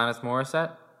Sings Alanis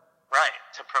Morissette? Right.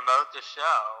 To promote the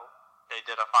show, they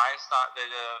did a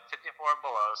 54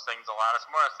 Below Sings Alanis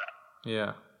Morissette.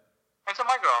 Yeah. And so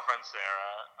my girlfriend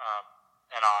Sarah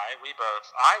and I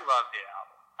love the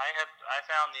album. I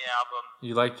found the album.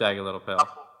 You like Jagged Little Pill? A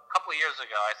couple years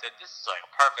ago, I said, this is a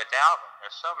perfect album.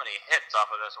 There's so many hits off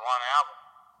of this one album.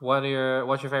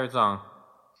 What's your favorite song?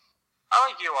 I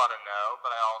like You Ought to Know,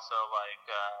 but I also like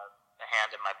A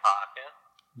Hand in My Pocket.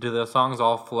 Do the songs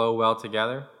all flow well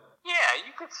together? Yeah,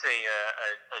 you could see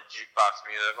a jukebox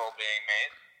musical being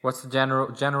made. What's the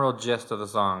general gist of the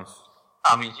songs?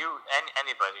 I mean,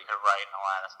 anybody could write an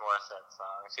Alanis Morissette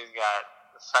song. She's got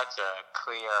such a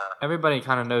clear... Everybody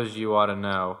kind of knows You Ought to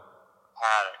Know.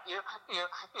 You ought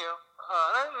to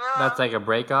know. That's like a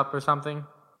breakup or something?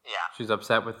 Yeah. She's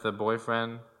upset with the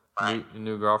boyfriend, right.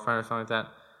 new girlfriend or something like that?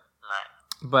 Right.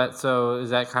 But so is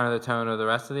that kind of the tone of the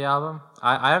rest of the album?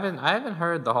 I haven't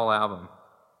heard the whole album.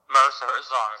 Most of her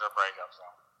songs are breakup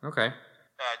songs. Okay.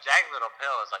 Jagged Little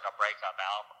Pill is like a breakup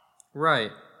album.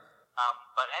 Right.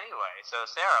 But anyway, so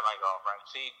Sarah, my girlfriend,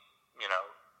 she,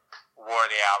 wore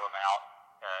the album out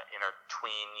in her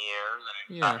tween years and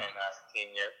in her teen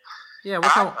years. Yeah,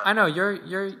 I know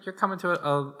you're coming to it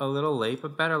a little late,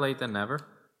 but better late than never.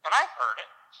 And I've heard it,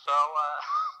 so.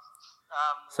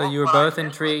 So you were both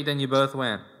intrigued, and you both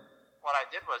went. What I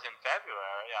did was in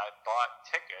February, I bought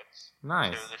tickets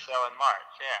to the show in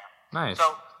March. Yeah. Nice.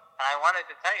 So I wanted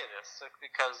to tell you this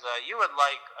because you would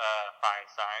like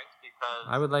Feinstein's because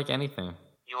I would like anything.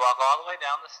 You walk all the way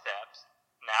down the steps,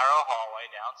 narrow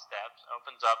hallway down steps,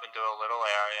 opens up into a little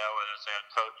area where there's a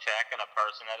coat check and a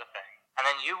person at a thing. And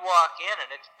then you walk in,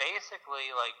 and it's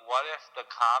basically like, what if the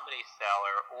Comedy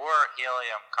Cellar or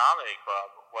Helium Comedy Club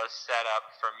was set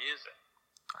up for music?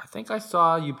 I think I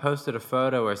saw you posted a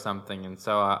photo or something, and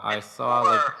so I saw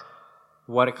like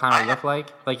what it kind of looked like.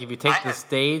 Like if you take the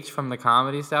stage from the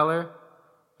Comedy Cellar,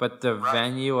 but the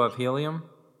venue of Helium.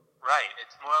 Right.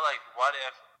 It's more like, what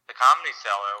if the Comedy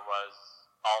Cellar was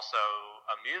also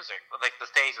a music, like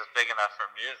the stage is big enough for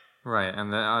music. Right,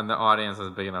 and the audience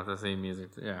is big enough to see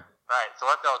music. Yeah. Right. So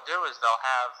what they'll do is they'll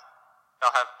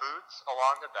have booths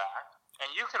along the back, and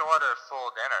you can order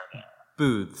full dinner there.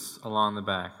 Booths along the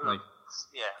back, like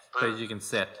booths. You can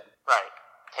sit. Right.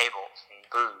 Tables and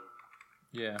booths.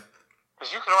 Yeah.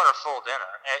 Because you can order full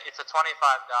dinner. It's a $25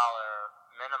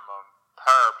 minimum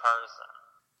per person.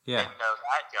 Yeah. Didn't know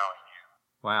that going in.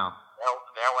 Wow.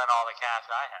 There went all the cash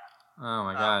I had. Oh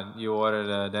my God! You ordered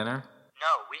dinner?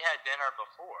 No, we had dinner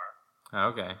before.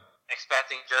 Oh, okay.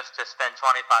 Expecting just to spend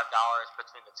 $25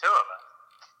 between the two of us.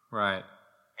 Right.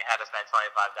 We had to spend $25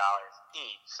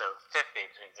 each, so $50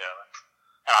 between the two of us.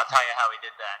 And I'll tell you how we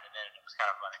did that in a minute. It was kind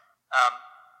of funny.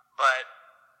 But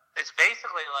it's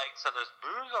basically like, so there's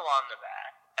booze along the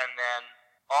back, and then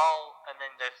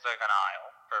there's like an aisle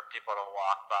for people to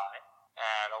walk by.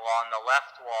 And along the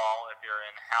left wall, if you're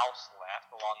in house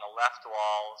left, along the left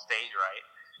wall, stage right,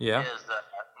 is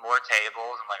more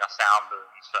tables and like a sound booth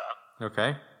and stuff.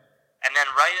 Okay. And then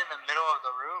right in the middle of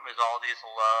the room is all these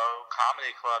low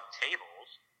comedy club tables.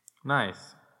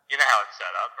 Nice. You know how it's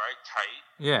set up, right? Tight.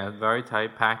 Yeah, very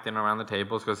tight, packed in around the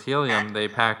tables. Because Helium, they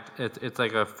packed, it's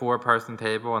like a 4-person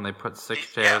table, and they put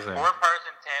 6 chairs in. 4-person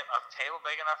a table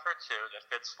big enough for 2 that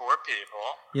fits 4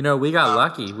 people. You know, we got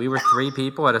lucky. We were 3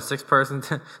 people at a 6-person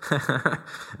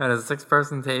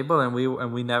table, and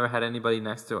we never had anybody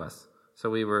next to us. So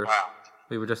we were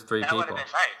just 3 people. That would have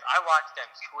been nice. I watched them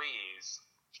squeeze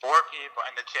 4 people,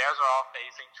 and the chairs are all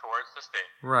facing towards the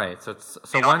stage. Right.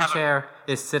 So one chair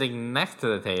is sitting next to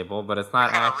the table, but it's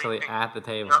not actually at the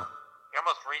table. You're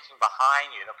almost reaching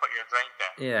behind you to put your drink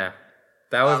down. Yeah.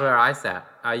 That was where I sat.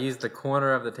 I used the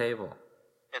corner of the table.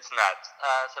 It's nuts.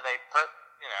 So they put,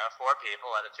 4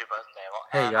 people at a 2-person table.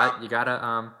 Hey,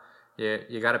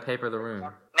 you gotta paper the room.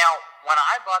 Now, when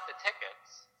I bought the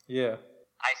tickets,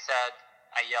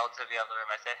 I yelled to the other room.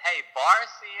 I said, "Hey, bar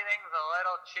seating's a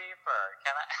little cheaper.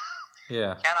 Can I?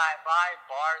 Can I buy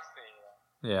bar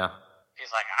seating?" Yeah.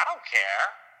 He's like, "I don't care."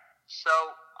 So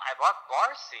I bought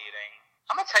bar seating.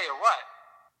 I'm gonna tell you what.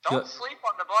 Don't sleep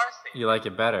on the bar seat. You like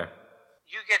it better.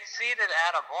 You get seated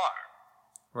at a bar.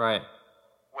 Right.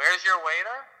 Where's your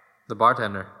waiter? The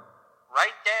bartender.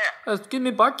 Right there. Excuse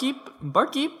me, barkeep.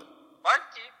 Barkeep.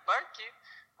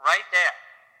 Right there.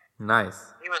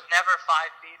 Nice. He was never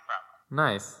 5 feet from him.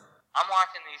 Nice. I'm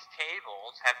watching these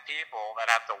tables have people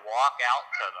that have to walk out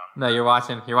to them. No, you're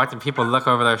watching people look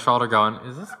over their shoulder going,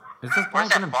 is this guy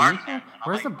gonna be here?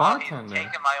 Where's the bartender? He's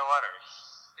taking my orders.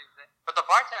 But the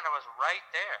bartender was right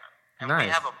there. And we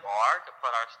have a bar to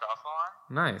put our stuff on.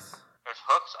 Nice. There's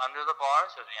hooks under the bar,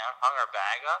 so we hung our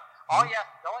bag up.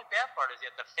 The only bad part is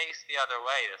you have to face the other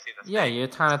way to see the stage. Yeah, you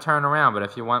kind of turn around, but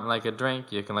if you want like a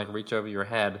drink, you can like reach over your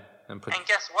head and put. And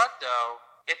guess what though?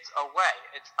 It's away.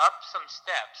 It's up some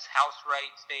steps, house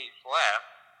right, stage left.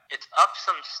 It's up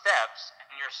some steps,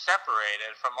 and you're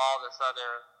separated from all this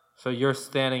other. So you're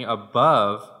standing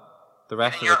above the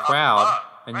rest of the crowd,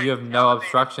 and you have no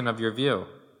obstruction of your view.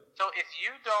 So if you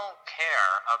don't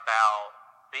care about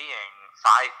being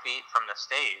 5 feet from the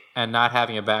stage, and not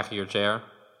having a back of your chair,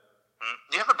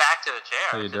 you have a back to the chair.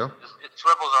 Oh, you do? It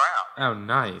swivels around. Oh,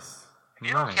 nice. If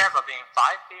you don't care about being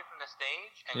 5 feet from the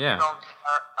stage, and you don't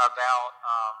care about,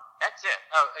 that's it.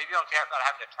 Oh, if you don't care about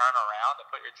having to turn around to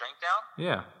put your drink down,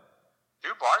 do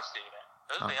bar seating.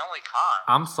 Those are the only cons.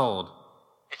 I'm sold.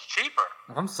 It's cheaper.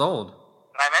 I'm sold.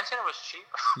 And I mentioned it was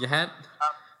cheaper.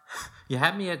 You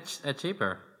had me at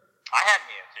cheaper. I had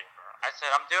me at cheaper. I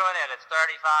said, I'm doing it. It's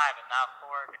 35 and not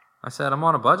 40. I said, I'm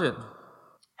on a budget.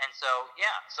 And so,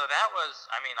 so that was,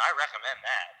 I recommend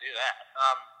that. Do that.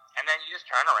 And then you just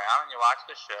turn around and you watch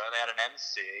the show. They had an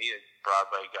MC, a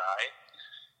Broadway guy.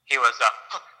 He was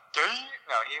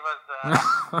No,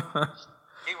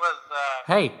 he was.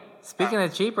 Hey, speaking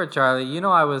of cheaper, Charlie, you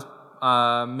know I was.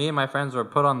 Me and my friends were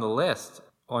put on the list.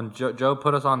 Joe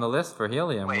put us on the list for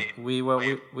Helium. Wait, we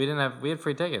had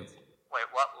free tickets. Wait,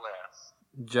 what list?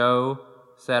 Joe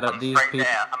said these people.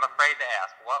 I'm afraid to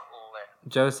ask. What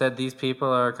list? Joe said these people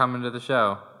are coming to the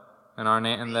show, and our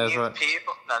name and those were.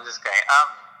 People? No, I'm just kidding.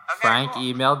 Okay, Frank cool.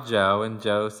 emailed Joe, and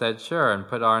Joe said sure, and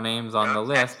put our names on the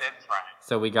list. Frank.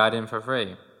 So we got in for free.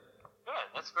 Good,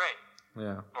 that's great.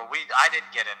 Yeah. Well, I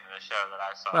didn't get into the show that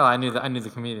I saw. Well, I knew the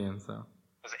comedian, so.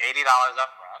 It was $80 up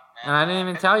front. And I didn't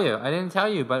even tell you. I didn't tell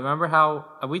you, but remember how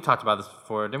we talked about this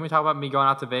before? Didn't we talk about me going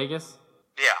out to Vegas?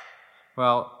 Yeah.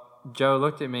 Well, Joe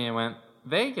looked at me and went,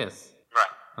 Vegas.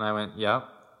 Right. And I went, yep.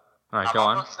 All right, I'm go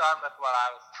on. almost done with what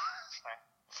I was saying.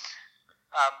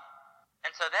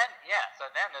 And so then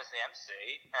there's the MC,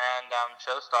 and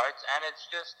show starts, and it's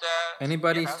just...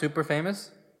 Anybody super famous?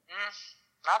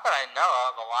 Not that I know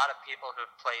of. A lot of people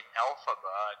who've played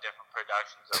Elphaba in different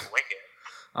productions of Wicked.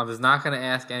 I was not going to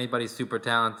ask anybody super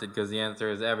talented, because the answer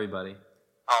is everybody.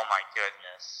 Oh my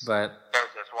goodness. But... There's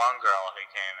this one girl who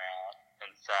came out, and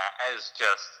it was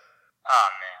just... Oh,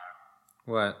 man.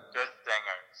 What? Good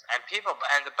singers. And people...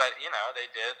 But, you know, they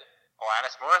did...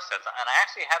 Alanis Morissette. And I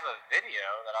actually have a video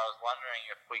that I was wondering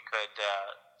if we could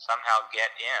somehow get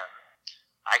in.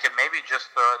 I could maybe just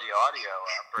throw the audio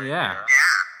up right here.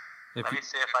 Let me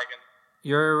see if I can...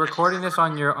 You're recording this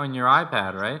on your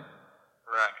iPad, right?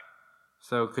 Right.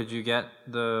 So could you get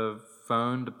the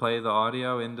phone to play the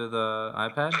audio into the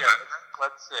iPad? Yeah,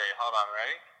 let's see. Hold on,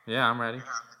 ready? Yeah, I'm ready.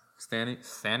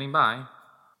 Standing by.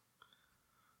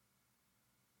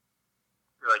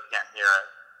 You really can't hear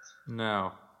it.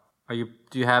 No.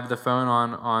 Do you have the phone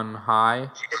on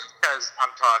high? It's because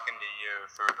I'm talking to you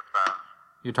through the phone.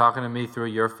 You're talking to me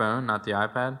through your phone, not the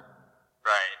iPad?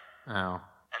 Right. Oh.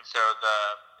 And so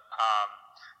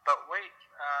but wait,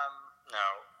 no,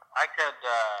 I could,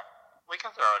 we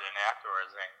can throw it in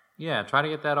afterwards, eh? Yeah, try to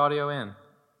get that audio in.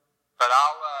 But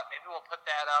maybe we'll put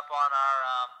that up on our,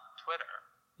 Twitter.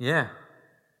 Yeah.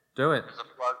 Do it. There's a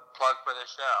plug for the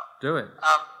show. Do it.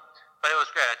 But it was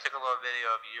great. I took a little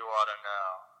video of You Ought to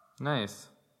Know. Nice.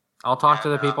 I'll talk to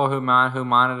the people who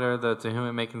monitor the To Whom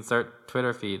It May Concern Twitter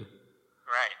feed.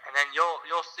 Right, and then you'll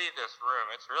see this room.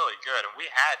 It's really good, and we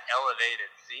had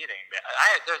elevated seating.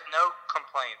 There's no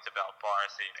complaints about bar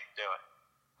seating. Do it.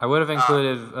 I would have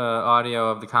included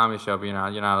audio of the comedy show, but you're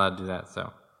not allowed to do that. So.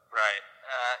 Right.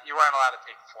 You weren't allowed to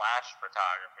take flash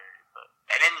photography, but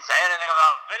they didn't say anything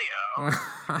about video.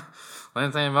 They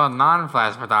didn't say anything about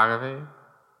non-flash photography.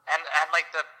 And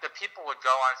like the people would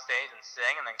go on stage and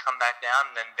sing, and then come back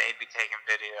down, and then they'd be taking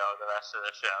video of the rest of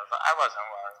the show. But I wasn't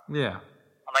worried. Yeah.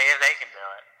 I'm like, if they can do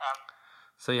it.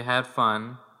 So you had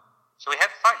fun. So we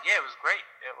had fun. Yeah, it was great.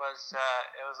 It was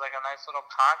like a nice little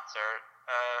concert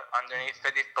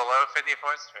below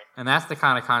 54th Street. And that's the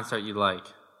kind of concert you like.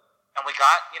 And we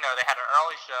got, they had an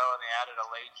early show and they added a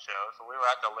late show, so we were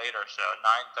at the later show,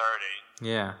 9:30.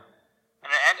 Yeah.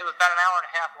 And it was about an hour and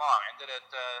a half long. Ended at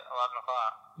 11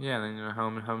 o'clock. Yeah, then you're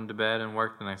home to bed and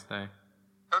work the next day.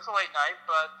 It was a late night,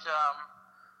 but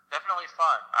definitely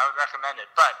fun. I would recommend it.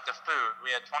 But the food,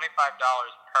 we had $25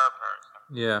 per person.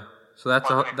 Yeah. So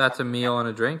that's a meal and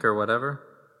a drink or whatever?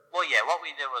 Well, yeah, what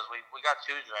we did was we got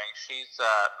 2 drinks. She's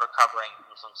recovering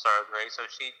from some surgery, so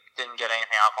she didn't get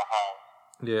anything alcohol.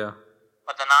 Yeah.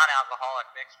 But the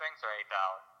non-alcoholic mixed drinks are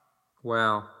 $8.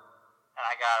 Wow. And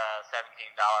I got a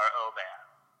 $17 Oban.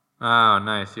 Oh,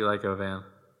 nice. You like Oban.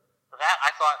 So that,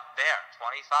 I thought, 25,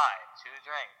 2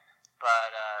 drinks.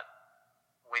 But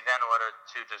we then ordered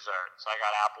 2 desserts. So I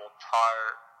got apple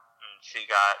tart, and she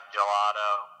got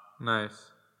gelato.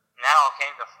 Nice. And that all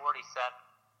came to $47.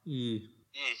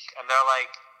 Eesh. And they're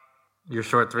like... You're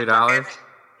short $3?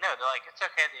 No, they're like, it's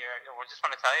okay. We just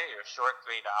want to tell you, you're short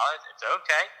 $3. It's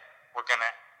okay. We're going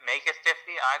to make it 50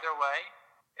 either way.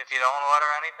 If you don't order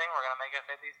anything, we're going to make it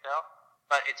 50 still.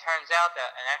 But it turns out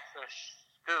that an extra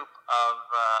scoop of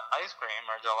ice cream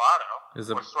or gelato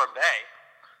or sorbet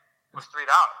was $3.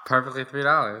 Perfectly $3.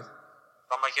 So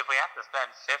I'm like, if we have to spend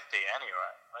 50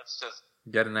 anyway, let's just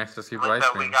get an extra scoop of ice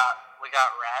cream. We got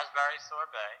raspberry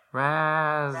sorbet.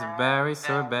 Raspberry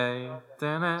sorbet.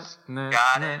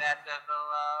 Got it at the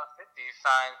below 50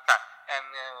 fine stein.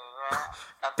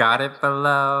 Got it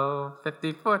below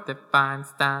 54 fine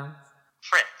steins.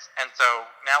 Prince. And so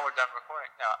now we're done recording.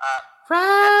 No,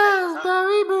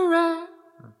 raspberry beret.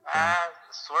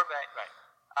 Sorbet, right.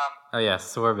 Oh yeah,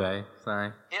 sorbet.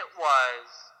 Sorry. It was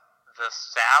the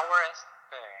sourest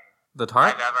thing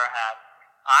I've ever had.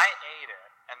 I ate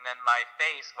it, and then my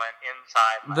face went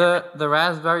inside my the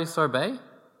raspberry sorbet?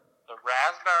 The The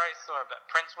raspberry sorbet.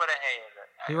 Prince would have hated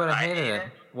it. He would have hated ate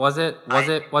it.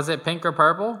 Was it pink or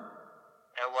purple?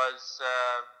 It was.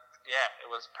 It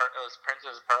was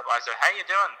Prince's purple. I said, "How you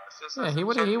doing this?" He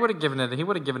would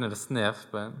have given it a sniff,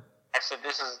 but. I said,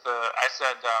 that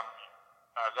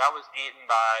was eaten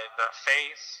by the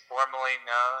face formerly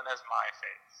known as my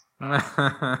face. I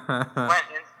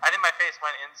think my face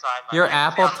went inside my Your face.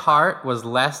 apple tart was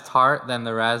less tart than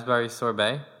the raspberry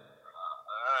sorbet?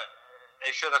 They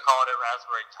should have called it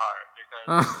raspberry tart.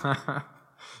 Because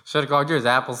should have called yours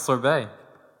apple sorbet.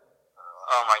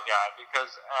 Oh my god,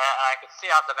 because I could see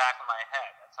out the back of my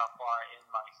head. That's how far in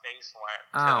my face went.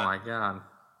 Oh my god.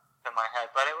 To my head,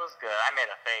 but it was good. I made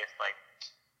a face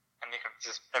and you can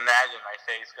just imagine my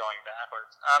face going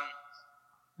backwards.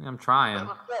 I'm trying. It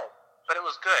was good, but it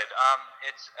was good.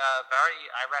 It's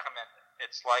I recommend it.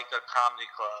 It's like a comedy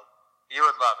club. You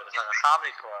would love it. It's like a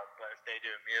comedy club, but if they do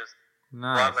music.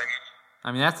 Nice. Broadway,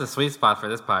 I mean, that's the sweet spot for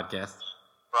this podcast.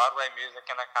 Broadway music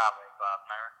and a comedy club,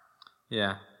 man.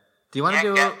 Yeah. Do you want to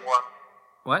do more.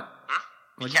 What?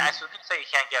 I was going to say you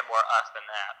can't get more us than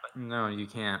that, but no, you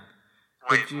can't.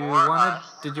 Wait,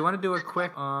 Did you want to do a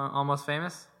quick Almost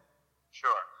Famous?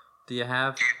 Sure. Do you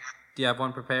have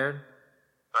one prepared?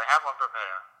 Do I have one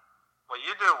prepared? Well,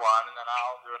 you do one, and then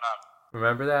I'll do another.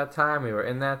 Remember that time we were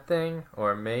in that thing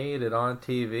or made it on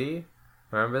TV?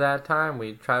 Remember that time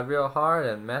we tried real hard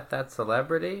and met that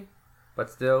celebrity? But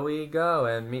still we go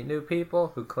and meet new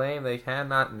people who claim they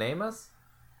cannot name us?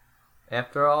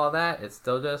 After all that, it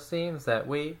still just seems that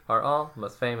we are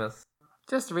almost famous.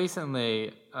 Just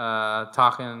recently,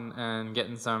 talking and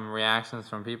getting some reactions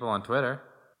from people on Twitter.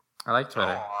 I like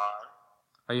Twitter.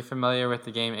 Are you familiar with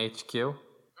the game HQ?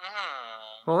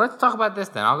 Well, let's talk about this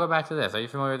then. I'll go back to this. Are you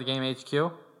familiar with the game HQ?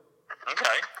 Okay.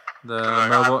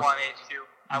 I won HQ.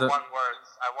 I won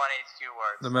HQ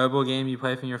words. The mobile game you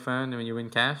play from your phone when you win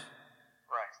cash?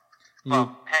 Right.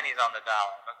 Well, pennies on the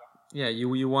dollar. Yeah,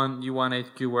 you won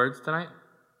HQ words tonight?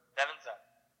 7 cents.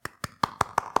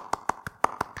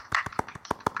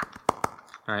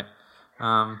 All right.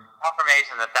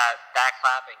 Confirmation that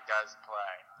clapping does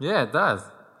play. Yeah, it does.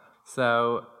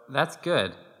 So that's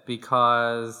good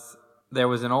because there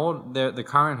was the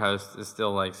current host is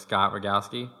still like Scott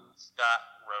Rogowski.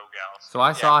 So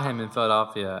I saw him in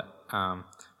Philadelphia,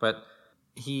 but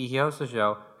he hosts a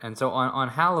show, and so on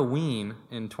Halloween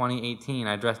in 2018,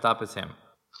 I dressed up as him.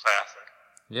 Classic.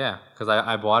 Yeah, because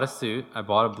I bought a suit. I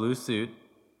bought a blue suit.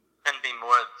 Couldn't be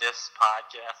more of this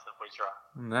podcast if we try.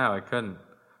 No, I couldn't.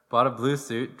 Bought a blue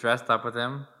suit, dressed up with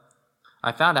him.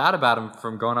 I found out about him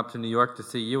from going up to New York to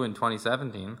see you in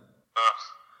 2017. Ugh.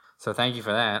 So thank you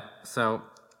for that. So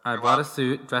I bought a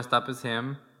suit, dressed up as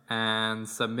him, and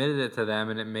submitted it to them,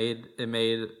 and it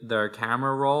made their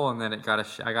camera roll, and then I got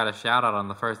a shout out on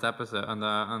the first episode on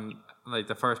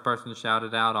the first person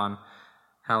shouted out on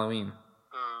Halloween. Ooh.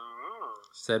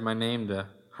 Said my name to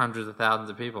hundreds of thousands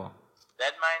of people.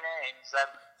 Said my name.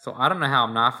 So I don't know how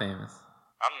I'm not famous.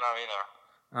 I'm not either.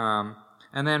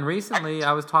 And then recently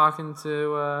I was talking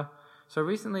to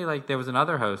like there was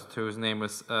another host whose name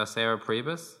was Sarah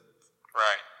Priebus.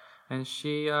 Right. And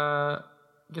she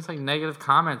gets like negative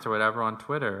comments or whatever on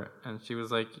Twitter, and she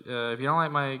was like, if you don't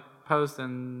like my posts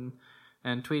and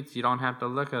tweets, you don't have to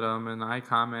look at them. And I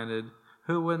commented,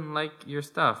 who wouldn't like your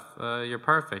stuff? You're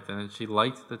perfect. And then she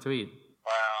liked the tweet.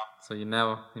 Wow. So I'm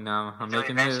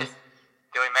making news.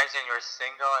 Do we mention you're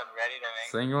single and ready to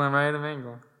mingle? Single and ready to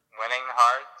mingle. Winning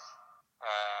hearts.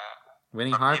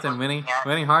 Winning hearts and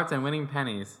winning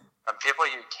pennies. From people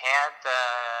you can't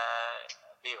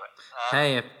be with.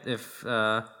 Hey, if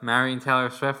marrying Taylor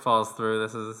Swift falls through,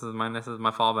 this is my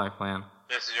fallback plan.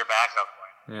 This is your backup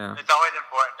plan. Yeah. It's always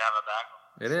important to have a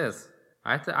backup. It is.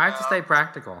 I have to stay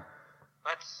practical.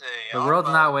 Let's see. The world's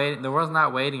not waiting. The world's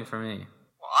not waiting for me.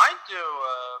 Well, I do.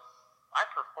 I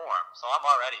perform, so I'm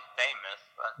already famous.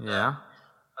 But yeah.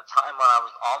 A time when I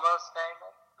was almost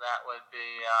famous, that would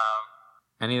be.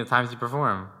 Any of the times you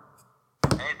perform.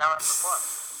 Anytime I perform.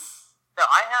 No,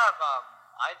 I have.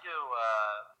 I do.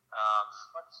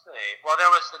 Let's see. Well,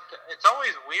 it's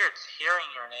always weird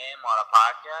hearing your name on a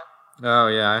podcast.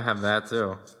 Oh yeah, I have that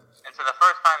too. And so the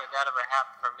first time that ever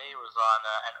happened for me was on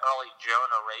an early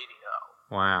Jonah Radio.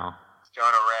 Wow.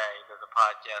 Jonah Ray, there's a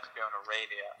podcast, Jonah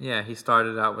Radio. Yeah, he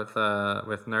started out with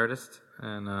Nerdist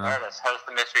and Nerdist, hosts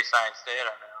the Mystery Science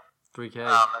Theater now. 3K.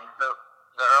 And the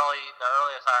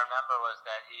earliest I remember was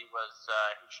that he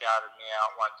shouted me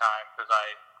out one time because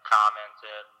I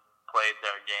commented, played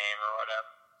their game or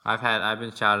whatever. I've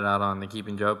been shouted out on the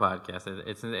Keeping Joe podcast.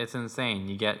 It's insane.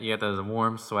 You get those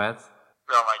warm sweats.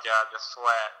 Oh my god, the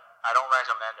sweat. I don't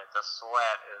recommend it. The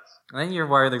sweat is. And then you're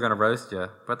worried they're gonna roast you,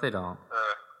 but they don't.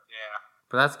 Yeah.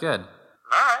 But that's good.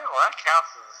 Alright, well that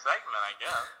counts as a segment, I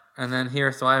guess. And then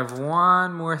here, so I have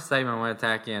one more segment I want to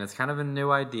tack in. It's kind of a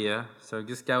new idea, so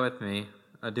just go with me.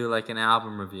 I'll do like an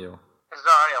album review. It's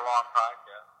already a long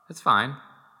podcast. It's fine.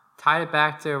 Tied it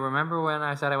back to, remember when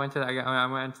I said I went to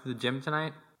the gym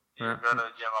tonight? You go to the gym a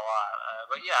lot.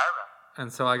 But yeah, I remember.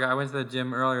 And so I went to the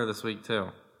gym earlier this week too.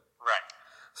 Right.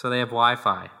 So they have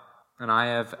Wi-Fi, and I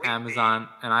have Amazon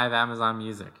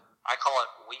Music. I call it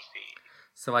Wi-Fi.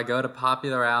 So I go to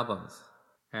Popular Albums,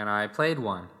 and I played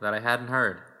one that I hadn't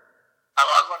heard. I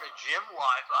log on to Gym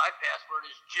Wi-Fi.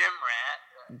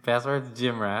 Password is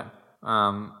Gym Rat.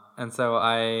 And so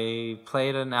I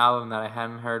played an album that I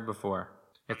hadn't heard before.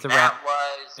 It's a that rap.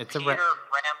 was It's Peter a rap.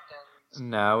 Frampton's.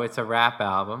 No, it's a rap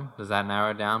album. Does that narrow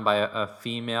it down by a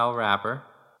female rapper?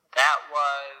 That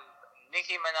was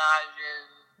Nicki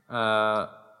Minaj's.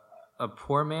 A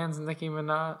poor man's Nicki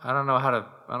Minaj. I don't know. A poor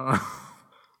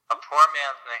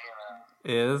man's Nicki Minaj.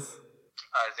 Is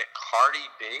it Cardi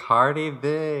B? Cardi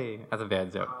B. That's a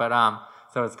bad joke. But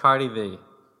so it's Cardi B.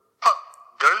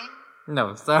 Gay?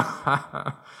 No,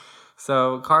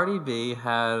 so Cardi B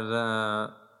had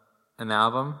an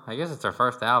album. I guess it's her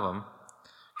first album.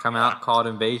 Come out called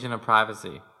Invasion of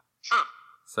Privacy.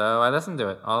 So I listened to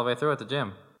it all the way through at the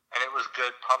gym. And it was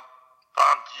good. Pump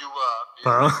you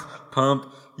up.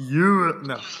 Pump you up.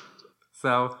 No.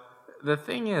 So the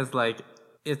thing is, like,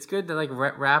 it's good that, like,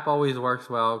 rap always works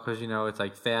well because, you know, it's,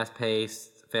 like,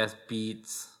 fast-paced, fast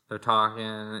beats. They're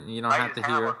talking. You don't have to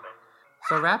hear.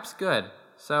 So rap's good.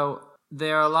 So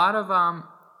there are a lot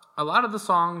of the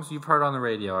songs you've heard on the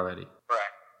radio already. Right.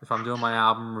 If I'm doing my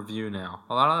album review now.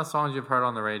 A lot of the songs you've heard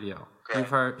on the radio. Okay. You've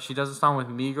heard, she does a song with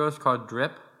Migos called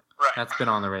Drip. Right. That's been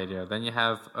on the radio. Then you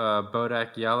have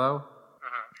Bodak Yellow.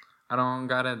 I don't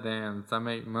gotta dance, I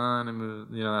make money move.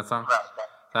 You know that song?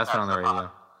 That's been on the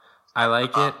radio. I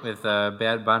Like It with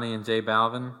Bad Bunny and J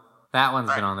Balvin. That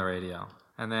one's been on the radio.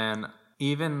 And then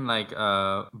even like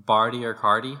Barty or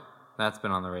Cardi, that's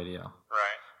been on the radio.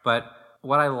 Right. But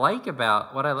what I like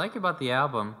about the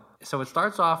album, so it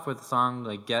starts off with a song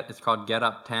like it's called Get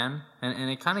Up 10, and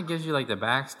it kind of gives you like the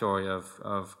backstory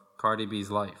of Cardi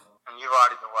B's life. And you've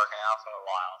already been working out for a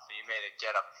while, so you made it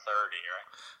Get Up 30, right?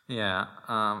 Yeah.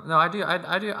 No,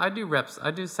 I do reps.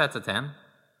 I do sets of 10. Okay,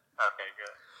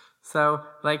 good. So,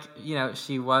 like, you know,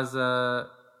 she was a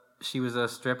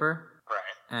stripper.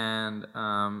 Right. And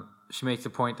she makes a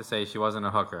point to say she wasn't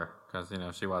a hooker because, you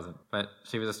know, she wasn't. But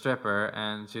she was a stripper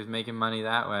and she was making money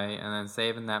that way and then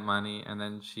saving that money, and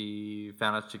then she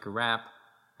found out she could rap,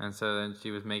 and so then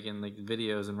she was making like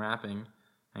videos and rapping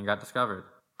and got discovered.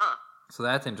 So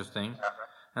that's interesting. Okay.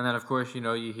 And then, of course, you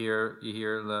know, you hear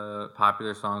the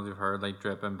popular songs we've heard, like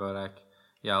Drip and Bodak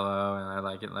Yellow, and I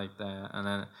Like It Like That. And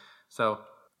then, so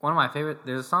one of my favorite,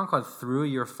 there's a song called Through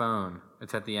Your Phone.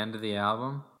 It's at the end of the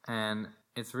album, and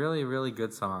it's really, really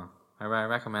good song. I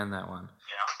recommend that one.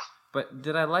 Yeah. But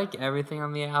did I like everything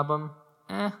on the album?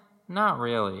 Not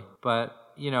really. But,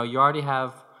 you know, you already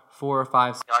have 4 or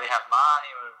 5... You already have money.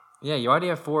 Yeah, you already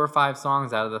have 4 or 5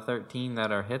 songs out of the 13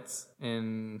 that are hits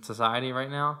in society right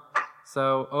now.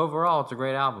 So overall, it's a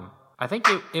great album. I think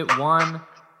it won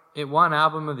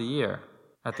Album of the Year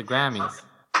at the Grammys.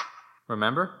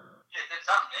 Remember? Yeah, it did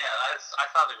something. Yeah, I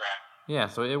saw the Grammy. Yeah,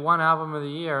 so it won Album of the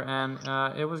Year, and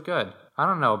it was good. I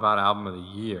don't know about Album of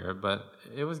the Year, but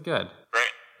it was good. Great.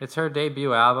 It's her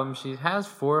debut album. She has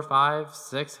 4, 5,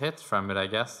 6 hits from it, I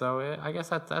guess. So I guess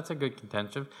that's a good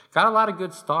contention. Got a lot of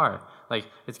good stars. Like,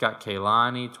 it's got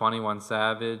Kehlani, 21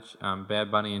 Savage,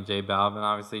 Bad Bunny and J Balvin,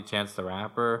 obviously, Chance the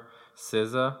Rapper,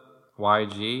 SZA,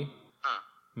 YG,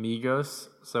 Migos.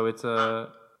 So it's a.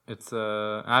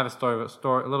 I have a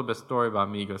little bit of story about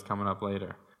Migos coming up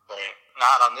later. Great.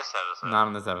 Not on this episode. Not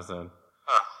on this episode.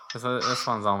 This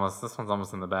one's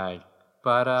almost in the bag.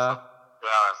 But 2 hours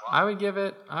long. I would give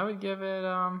it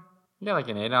like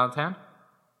an 8 out of 10. 10,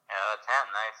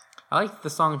 nice. I like the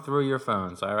song Through Your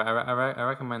Phone, so I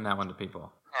recommend that one to people.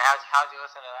 And how'd you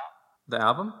listen to that? The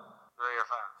album? Through your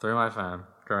phone. Through my phone,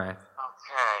 correct.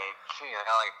 Okay, gee, I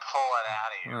gotta like pull it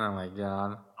out of you. Oh my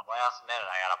god. Last minute,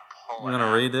 I gotta pull You it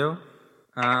gonna out. redo?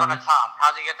 On the top.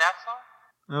 How'd you get that song?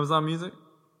 Amazon Music?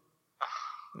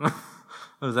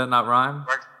 Oh, does that not rhyme?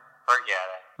 Forget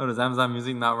it. Oh, does Amazon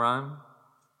Music not rhyme?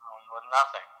 With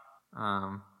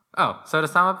nothing. So to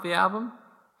sum up the album,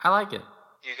 I like it.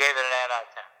 You gave it an 8 out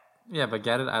of 10. Yeah, but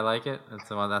get it? I like it. That's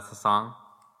the song.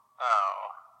 Oh,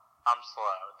 I'm slow.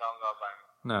 Don't go by me.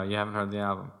 No, you haven't heard the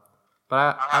album.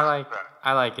 But I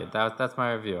like it. That's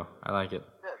my review. I like it.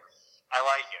 Good. I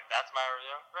like it. That's my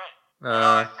review. Great.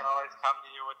 I can always come to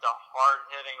you with the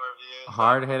hard-hitting reviews.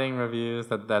 Hard-hitting reviews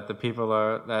that the people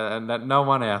that no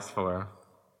one asked for.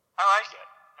 I like it.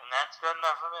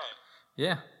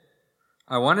 Yeah.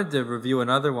 I wanted to review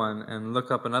another one and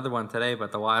look up another one today,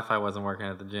 but the Wi-Fi wasn't working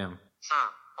at the gym.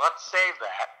 Let's save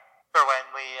that for when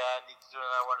we need to do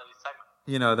another one of these segments.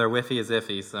 You know, their Wi-Fi is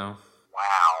iffy, so...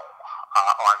 Wow.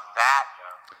 On that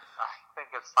note, I think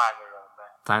it's time to go to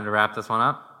bed. Time to wrap this one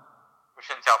up? We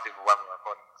shouldn't tell people when we're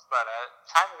recording this, but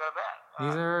time to go to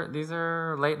bed. These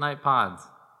are late night pods.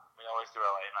 We always do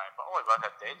a late night, but we both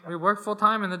have day jobs. We work full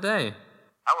time in the day.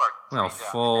 I work Well,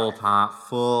 full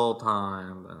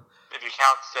time. But... If you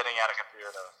count sitting at a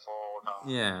computer, full time.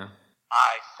 Yeah.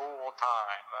 Full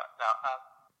time.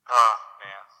 Oh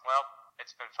man. Well,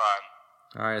 it's been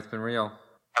fun. All right, it's been real.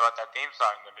 How about that theme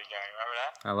song in the beginning? Remember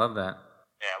that? I love that.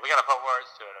 Yeah, we gotta put words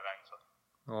to it eventually.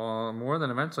 Well, more than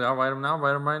eventually. I'll write them now.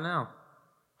 Write them right now.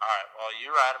 All right. Well,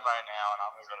 you write them right now, and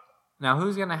I'm gonna go to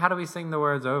bed. Now, how do we sing the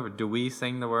words over? Do we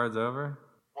sing the words over?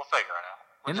 We'll figure it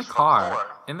out. In the car.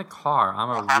 In the car.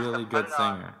 I'm a really good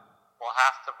singer. We'll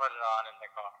have to put it on in the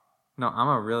car. No, I'm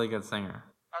a really good singer.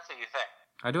 That's what you think.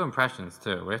 I do impressions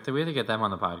too. We have to get them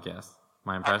on the podcast.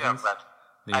 My impressions.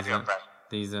 I do impressions.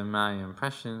 These are my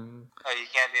impressions. Oh, you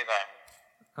can't do that.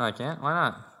 Oh, I can't? Why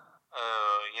not?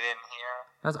 Oh, you didn't hear?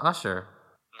 That's Usher.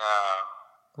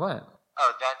 No. What?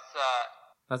 Oh,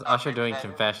 That's Usher doing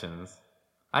confessions.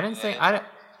 I didn't sing.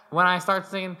 When I start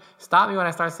singing, stop me when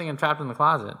I start singing "Trapped in the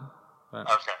Closet." But,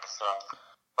 okay, so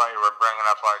thought you were bringing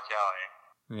up R.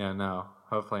 Kelly. Yeah, no.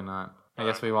 Hopefully not. I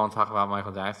guess we won't talk about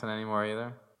Michael Jackson anymore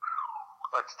either.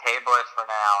 Let's table it for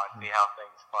now and see how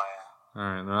things play out. All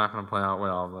right, they're not going to play out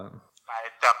well, but.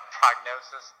 The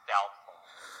prognosis doubtful.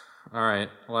 All right.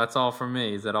 Well, that's all from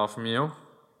me. Is that all from you?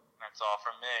 That's all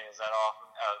from me. Is that all from...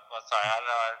 sorry, I don't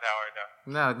know how we're doing.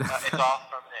 No. It's all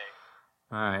from me.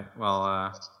 All right.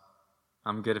 Well,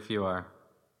 I'm good if you are.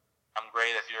 I'm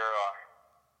great if you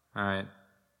are. All right.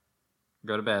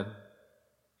 Go to bed.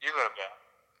 You go to bed.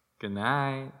 Good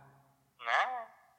night.